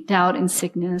defeat, doubt, and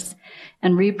sickness,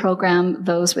 and reprogram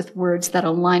those with words that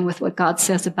align with what God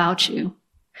says about you.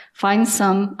 Find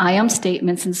some I am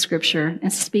statements in Scripture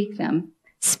and speak them.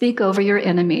 Speak over your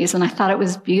enemies. And I thought it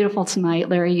was beautiful tonight,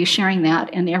 Larry, you sharing that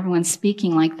and everyone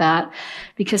speaking like that,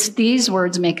 because these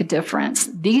words make a difference.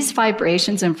 These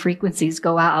vibrations and frequencies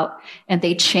go out and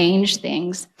they change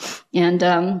things.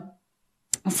 And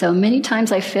so many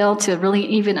times I fail to really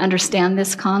even understand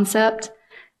this concept,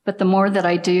 but the more that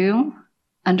I do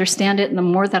understand it and the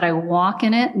more that I walk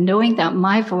in it, knowing that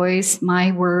my voice,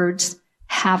 my words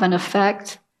have an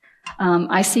effect,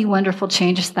 I see wonderful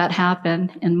changes that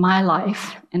happen in my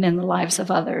life and in the lives of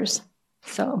others.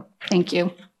 So thank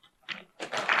you.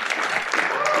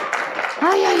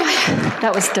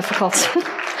 That was difficult.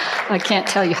 I can't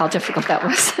tell you how difficult that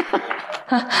was.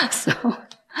 So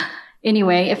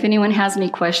anyway, if anyone has any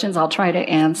questions, I'll try to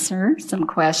answer some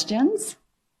questions.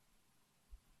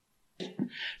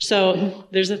 So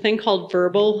there's a thing called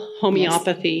verbal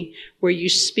homeopathy, where you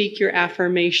speak your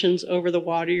affirmations over the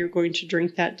water you're going to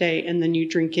drink that day, and then you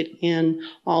drink it in.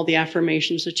 All the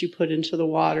affirmations that you put into the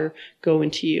water go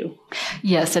into you.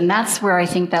 Yes, and that's where I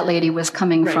think that lady was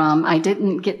coming from. I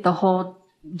didn't get the whole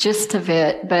gist of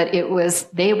it, but it was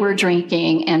they were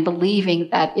drinking and believing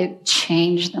that it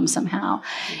changed them somehow.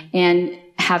 And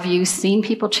have you seen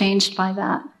people changed by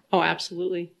that? Oh,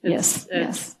 absolutely. Yes.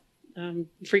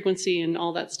 Frequency and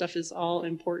all that stuff is all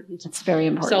important. It's very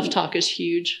important. Self-talk is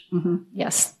huge. Mm-hmm.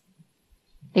 Yes.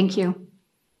 Thank you.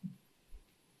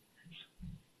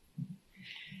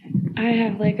 I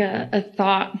have like a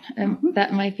thought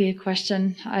that might be a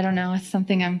question. I don't know. It's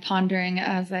something I'm pondering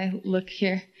as I look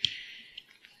here.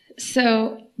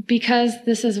 So because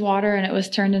this is water and it was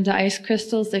turned into ice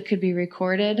crystals, it could be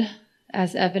recorded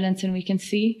as evidence and we can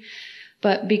see.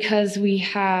 But because we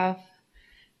have,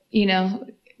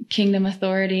 kingdom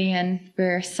authority and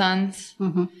we're sons.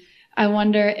 Mm-hmm. I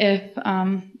wonder if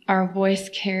our voice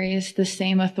carries the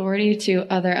same authority to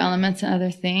other elements and other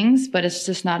things, but it's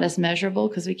just not as measurable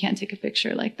because we can't take a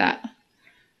picture like that.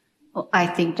 Well, I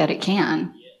think that it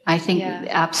can. I think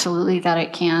absolutely that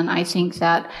it can. I think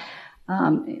that,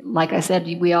 like I said,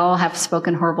 we all have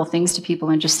spoken horrible things to people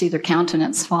and just see their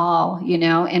countenance fall,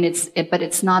 and but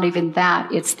it's not even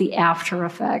that. It's the after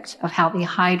effect of how they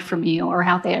hide from you or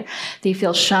how they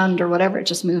feel shunned or whatever. It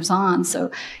just moves on.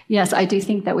 So yes, I do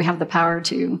think that we have the power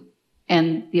to,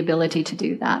 and the ability to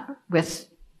do that with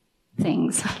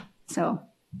things. So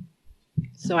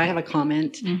I have a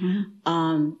comment.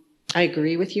 Mm-hmm. I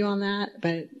agree with you on that,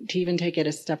 but to even take it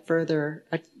a step further,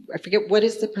 I forget, what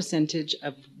is the percentage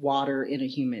of water in a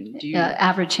human?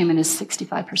 Average human is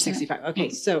 65%. 65. Okay,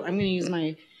 so I'm going to use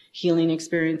my healing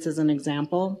experience as an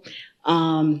example.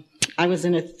 I was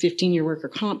in a 15-year worker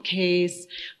comp case.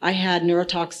 I had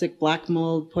neurotoxic black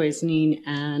mold poisoning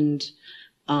and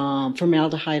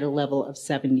formaldehyde, a level of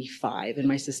 75 in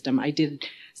my system. I did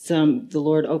the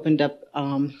Lord opened up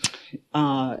an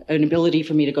ability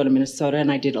for me to go to Minnesota,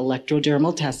 and I did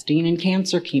electrodermal testing, and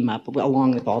cancer came up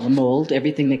along with all the mold,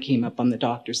 everything that came up on the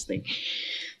doctor's thing.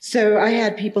 So I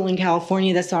had people in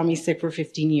California that saw me sick for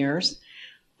 15 years,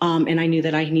 and I knew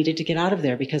that I needed to get out of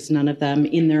there because none of them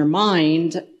in their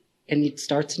mind, and it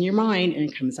starts in your mind and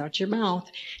it comes out your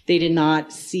mouth, they did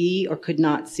not see or could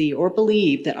not see or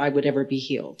believe that I would ever be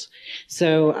healed.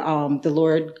 So the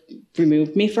Lord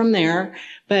removed me from there.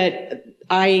 But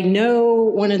I know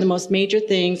one of the most major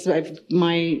things,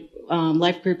 my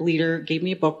life group leader gave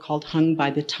me a book called Hung by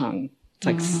the Tongue. It's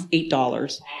like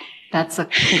 $8. That's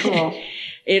cool.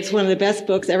 It's one of the best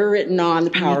books ever written on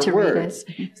the power of words.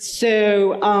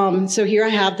 So here I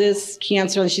have this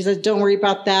cancer, and she says, don't worry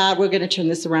about that. We're going to turn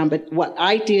this around. But what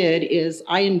I did is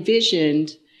I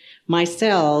envisioned my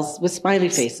cells with smiley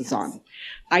faces on.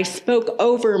 I spoke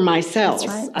over my cells.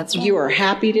 That's right. You are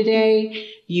happy today.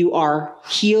 You are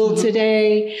healed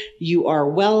today. You are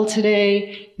well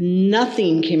today.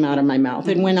 Nothing came out of my mouth.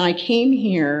 And when I came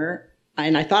here,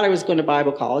 and I thought I was going to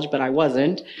Bible college, but I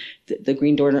wasn't, the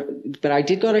Green Door, but I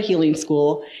did go to healing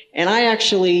school, and I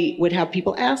actually would have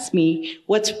people ask me,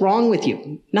 what's wrong with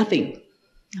you? Nothing.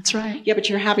 That's right. Yeah, but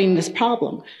you're having this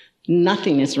problem.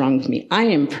 Nothing is wrong with me. I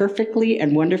am perfectly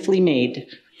and wonderfully made.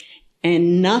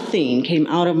 And nothing came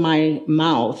out of my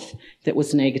mouth that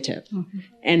was negative. Mm-hmm.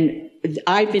 And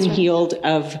I've been healed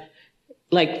of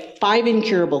like 5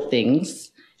 incurable things.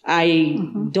 I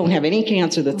don't have any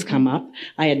cancer that's come up.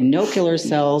 I had no killer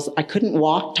cells. I couldn't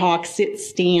walk, talk, sit,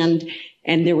 stand,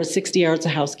 and there was 60 hours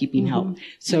of housekeeping help.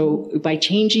 So by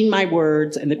changing my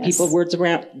words and the people words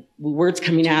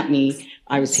coming at me,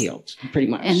 I was healed pretty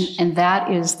much. And that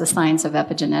is the science of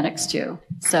epigenetics too.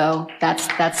 So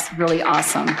that's really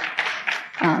awesome.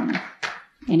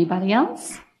 Anybody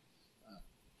else?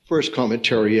 First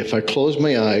commentary, if I closed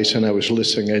my eyes and I was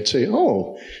listening, I'd say,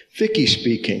 oh, Vicki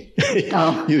speaking.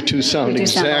 Oh, you two sound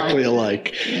exactly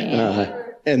alike. Yeah.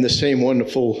 And the same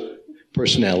wonderful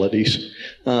personalities.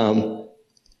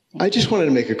 I just wanted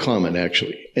to make a comment,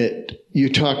 actually.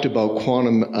 You talked about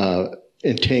quantum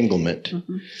entanglement.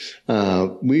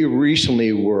 Mm-hmm. We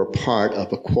recently were a part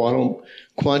of a quantum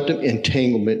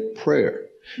entanglement prayer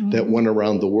that went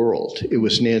around the world. It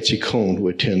was Nancy Cohn, who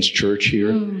attends church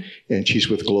here, and she's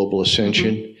with Global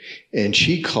Ascension. And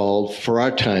she called, for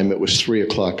our time, it was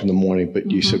 3:00 in the morning, but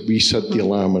you said, we set the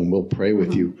alarm and we'll pray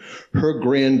with you. Her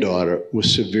granddaughter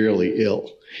was severely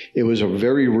ill. It was a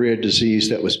very rare disease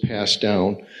that was passed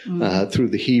down through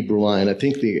the Hebrew line. I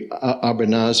think the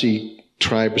Abenazi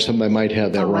tribe or something, I might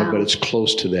have that wrong, but it's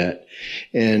close to that.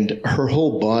 And her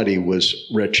whole body was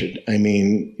wretched. I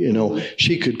mean,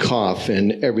 she could cough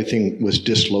and everything was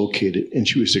dislocated and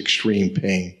she was extreme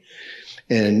pain.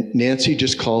 And Nancy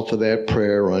just called for that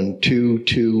prayer on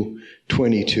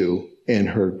 2/2/22, and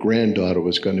her granddaughter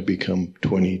was going to become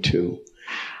 22.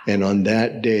 And on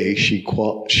that day, she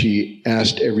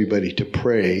asked everybody to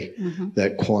pray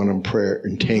that quantum prayer,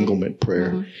 entanglement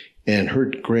prayer. And her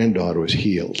granddaughter was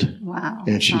healed. Wow.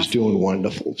 And she's doing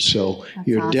wonderful. So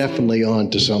you're definitely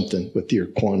on to something with your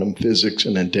quantum physics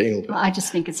and entanglement. Well, I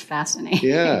just think it's fascinating.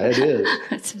 Yeah, it is.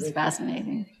 It's just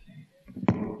fascinating.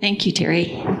 Thank you,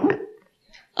 Terry.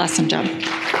 Awesome job.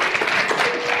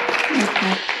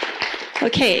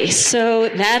 Okay, so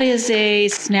that is a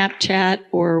Snapchat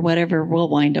or whatever we'll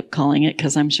wind up calling it,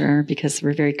 because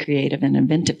we're very creative and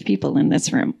inventive people in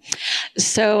this room.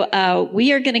 So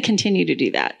we are going to continue to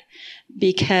do that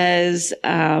because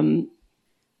the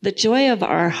joy of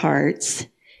our hearts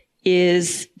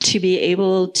is to be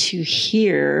able to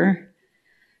hear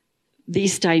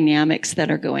these dynamics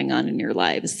that are going on in your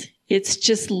lives. It's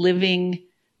just living,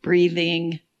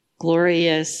 breathing,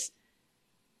 glorious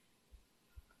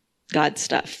God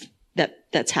stuff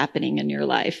that's happening in your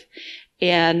life.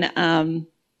 And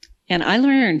I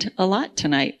learned a lot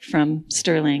tonight from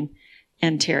Sterling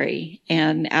and Terry,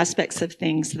 and aspects of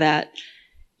things that,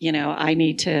 I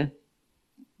need to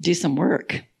do some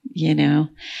work,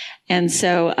 And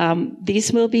so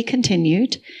these will be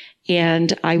continued,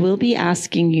 and I will be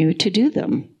asking you to do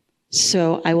them.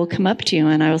 So I will come up to you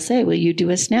and I will say, will you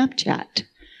do a Snapchat?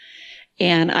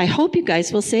 And I hope you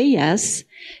guys will say yes,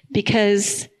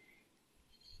 because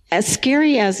as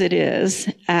scary as it is,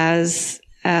 as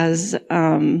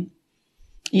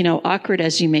awkward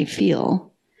as you may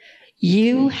feel,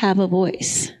 you have a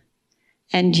voice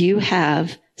and you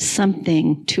have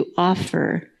something to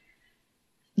offer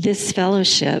this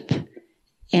fellowship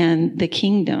and the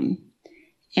kingdom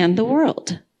and the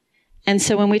world. And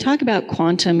so when we talk about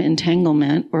quantum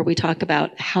entanglement, or we talk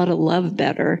about how to love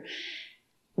better,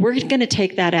 we're going to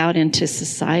take that out into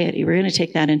society. We're going to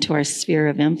take that into our sphere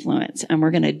of influence, and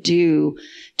we're going to do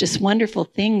just wonderful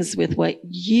things with what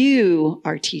you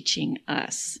are teaching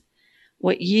us,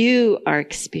 what you are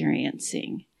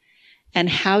experiencing, and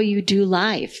how you do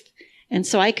life. And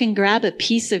so I can grab a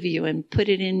piece of you and put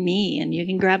it in me, and you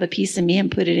can grab a piece of me and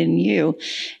put it in you.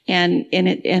 And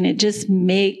it just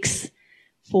makes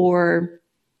for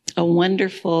a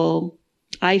wonderful,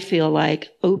 I feel like,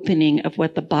 opening of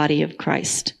what the body of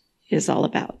Christ is all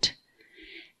about.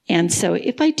 And so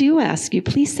if I do ask you,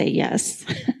 please say yes,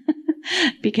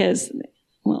 because,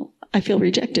 well, I feel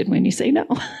rejected when you say no.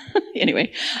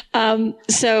 Anyway,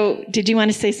 so did you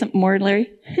want to say something more,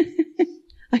 Larry?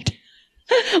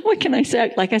 What can I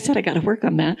say? Like I said, I got to work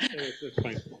on that. That's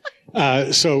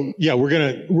fine. So yeah, we're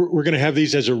gonna have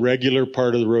these as a regular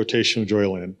part of the rotation of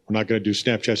Joyland. We're not going to do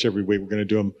Snapchats every week. We're going to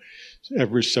do them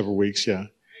every several weeks. Yeah.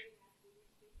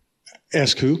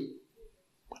 Ask who?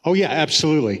 Oh yeah,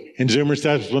 absolutely. And Zoomers,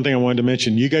 that's one thing I wanted to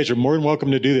mention. You guys are more than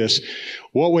welcome to do this.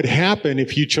 What would happen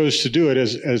if you chose to do it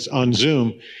as on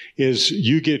Zoom is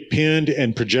you get pinned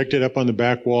and projected up on the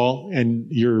back wall, and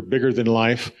you're bigger than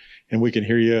life, and we can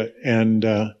hear you, and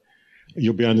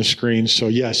you'll be on the screen. So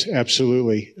yes,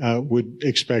 absolutely. Would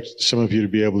expect some of you to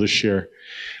be able to share.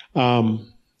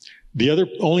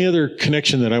 The only other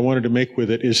connection that I wanted to make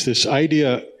with it is this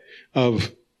idea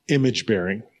of image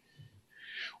bearing.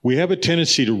 We have a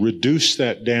tendency to reduce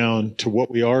that down to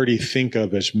what we already think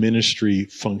of as ministry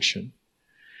function.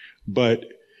 But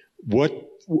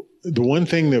the one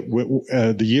thing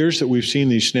that the years that we've seen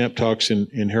these Snap Talks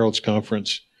in Harold's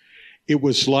conference, it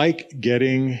was like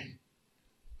getting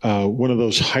one of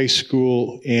those high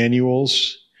school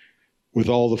annuals with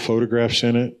all the photographs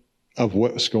in it of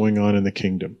what's going on in the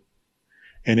kingdom.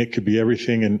 And it could be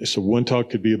everything. And so one talk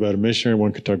could be about a missionary,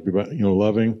 one could talk about,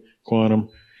 loving, quantum.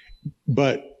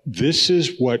 But this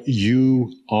is what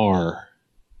you are.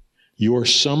 You're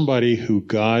somebody who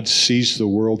God sees the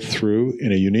world through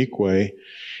in a unique way.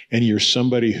 And you're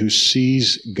somebody who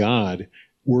sees God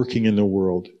working in the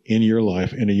world, in your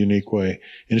life, in a unique way.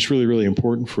 And it's really, really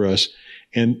important for us.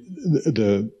 And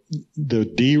the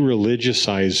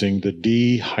de-religiousizing, the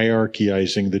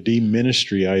de-hierarchizing, the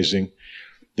de-ministryizing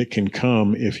that can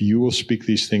come if you will speak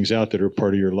these things out that are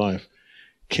part of your life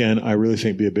can, I really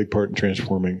think, be a big part in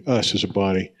transforming us as a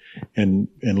body and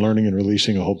learning and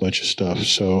releasing a whole bunch of stuff.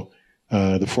 So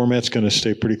the format's going to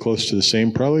stay pretty close to the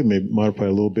same, probably, maybe modify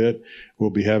a little bit. We'll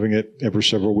be having it every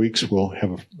several weeks. We'll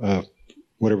have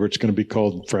whatever it's going to be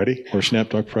called Friday or Snap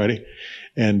Talk Friday.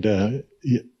 And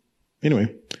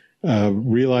anyway,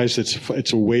 realize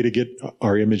it's a way to get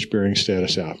our image-bearing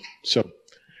status out. So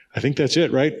I think that's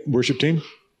it, right, worship team?